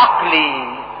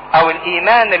العقلي او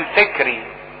الايمان الفكري.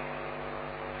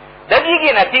 ده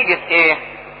بيجي نتيجة ايه؟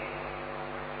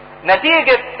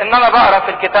 نتيجة ان انا بقرا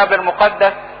في الكتاب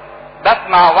المقدس،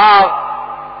 بسمع وعظ،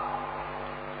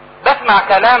 بسمع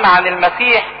كلام عن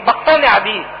المسيح، بقتنع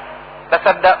بيه،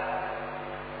 بصدقه.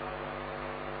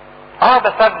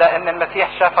 بصدق ان المسيح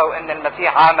شفى، وان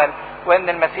المسيح عمل، وان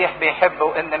المسيح بيحب،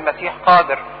 وان المسيح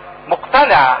قادر.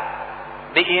 مقتنع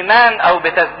بايمان او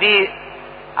بتصديق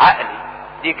عقلي،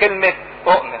 دي كلمة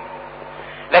اؤمن.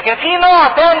 لكن في نوع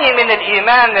تاني من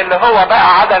الايمان اللي هو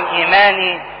بقى عدم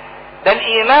ايماني، ده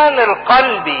الايمان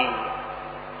القلبي.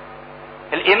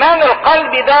 الايمان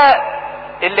القلبي ده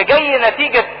اللي جاي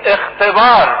نتيجة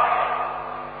اختبار،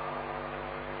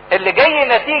 اللي جاي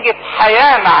نتيجة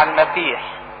حياة مع المسيح.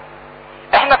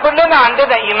 احنا كلنا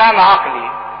عندنا ايمان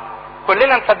عقلي،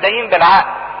 كلنا مصدقين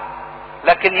بالعقل،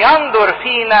 لكن ينظر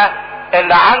فينا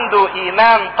اللي عنده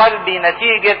ايمان قلبي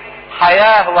نتيجة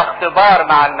حياة واختبار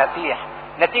مع المسيح،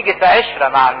 نتيجة عشرة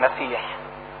مع المسيح.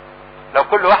 لو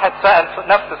كل واحد سأل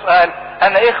نفسه سؤال،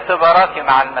 انا ايه اختباراتي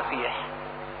مع المسيح؟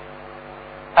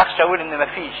 اخشى اقول ان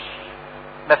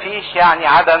مفيش يعني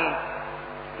عدم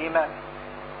ايمان.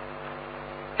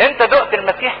 انت دقت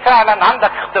المسيح فعلا،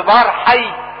 عندك اختبار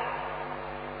حي،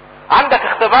 عندك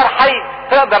اختبار حي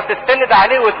تقدر تستند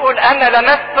عليه وتقول انا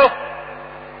لمسته،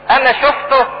 انا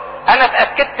شفته، انا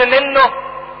اتأكدت منه،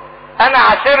 انا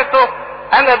عاشرته،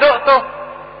 انا دقته.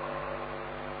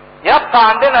 يبقى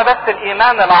عندنا بس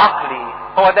الايمان العقلي،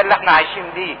 هو ده اللي احنا عايشين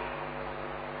بيه.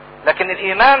 لكن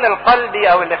الايمان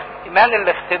القلبي او الايمان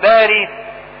الاختباري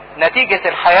نتيجة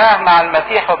الحياة مع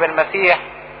المسيح وبالمسيح،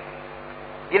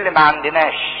 دي اللي ما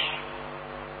عندناش.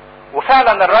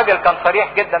 وفعلا الراجل كان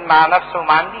صريح جدا مع نفسه،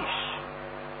 ما عنديش،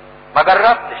 ما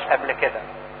جربتش قبل كده.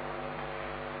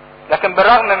 لكن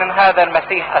بالرغم من هذا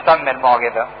المسيح اتم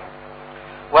المعجزة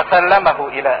وسلمه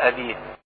الى ابيه.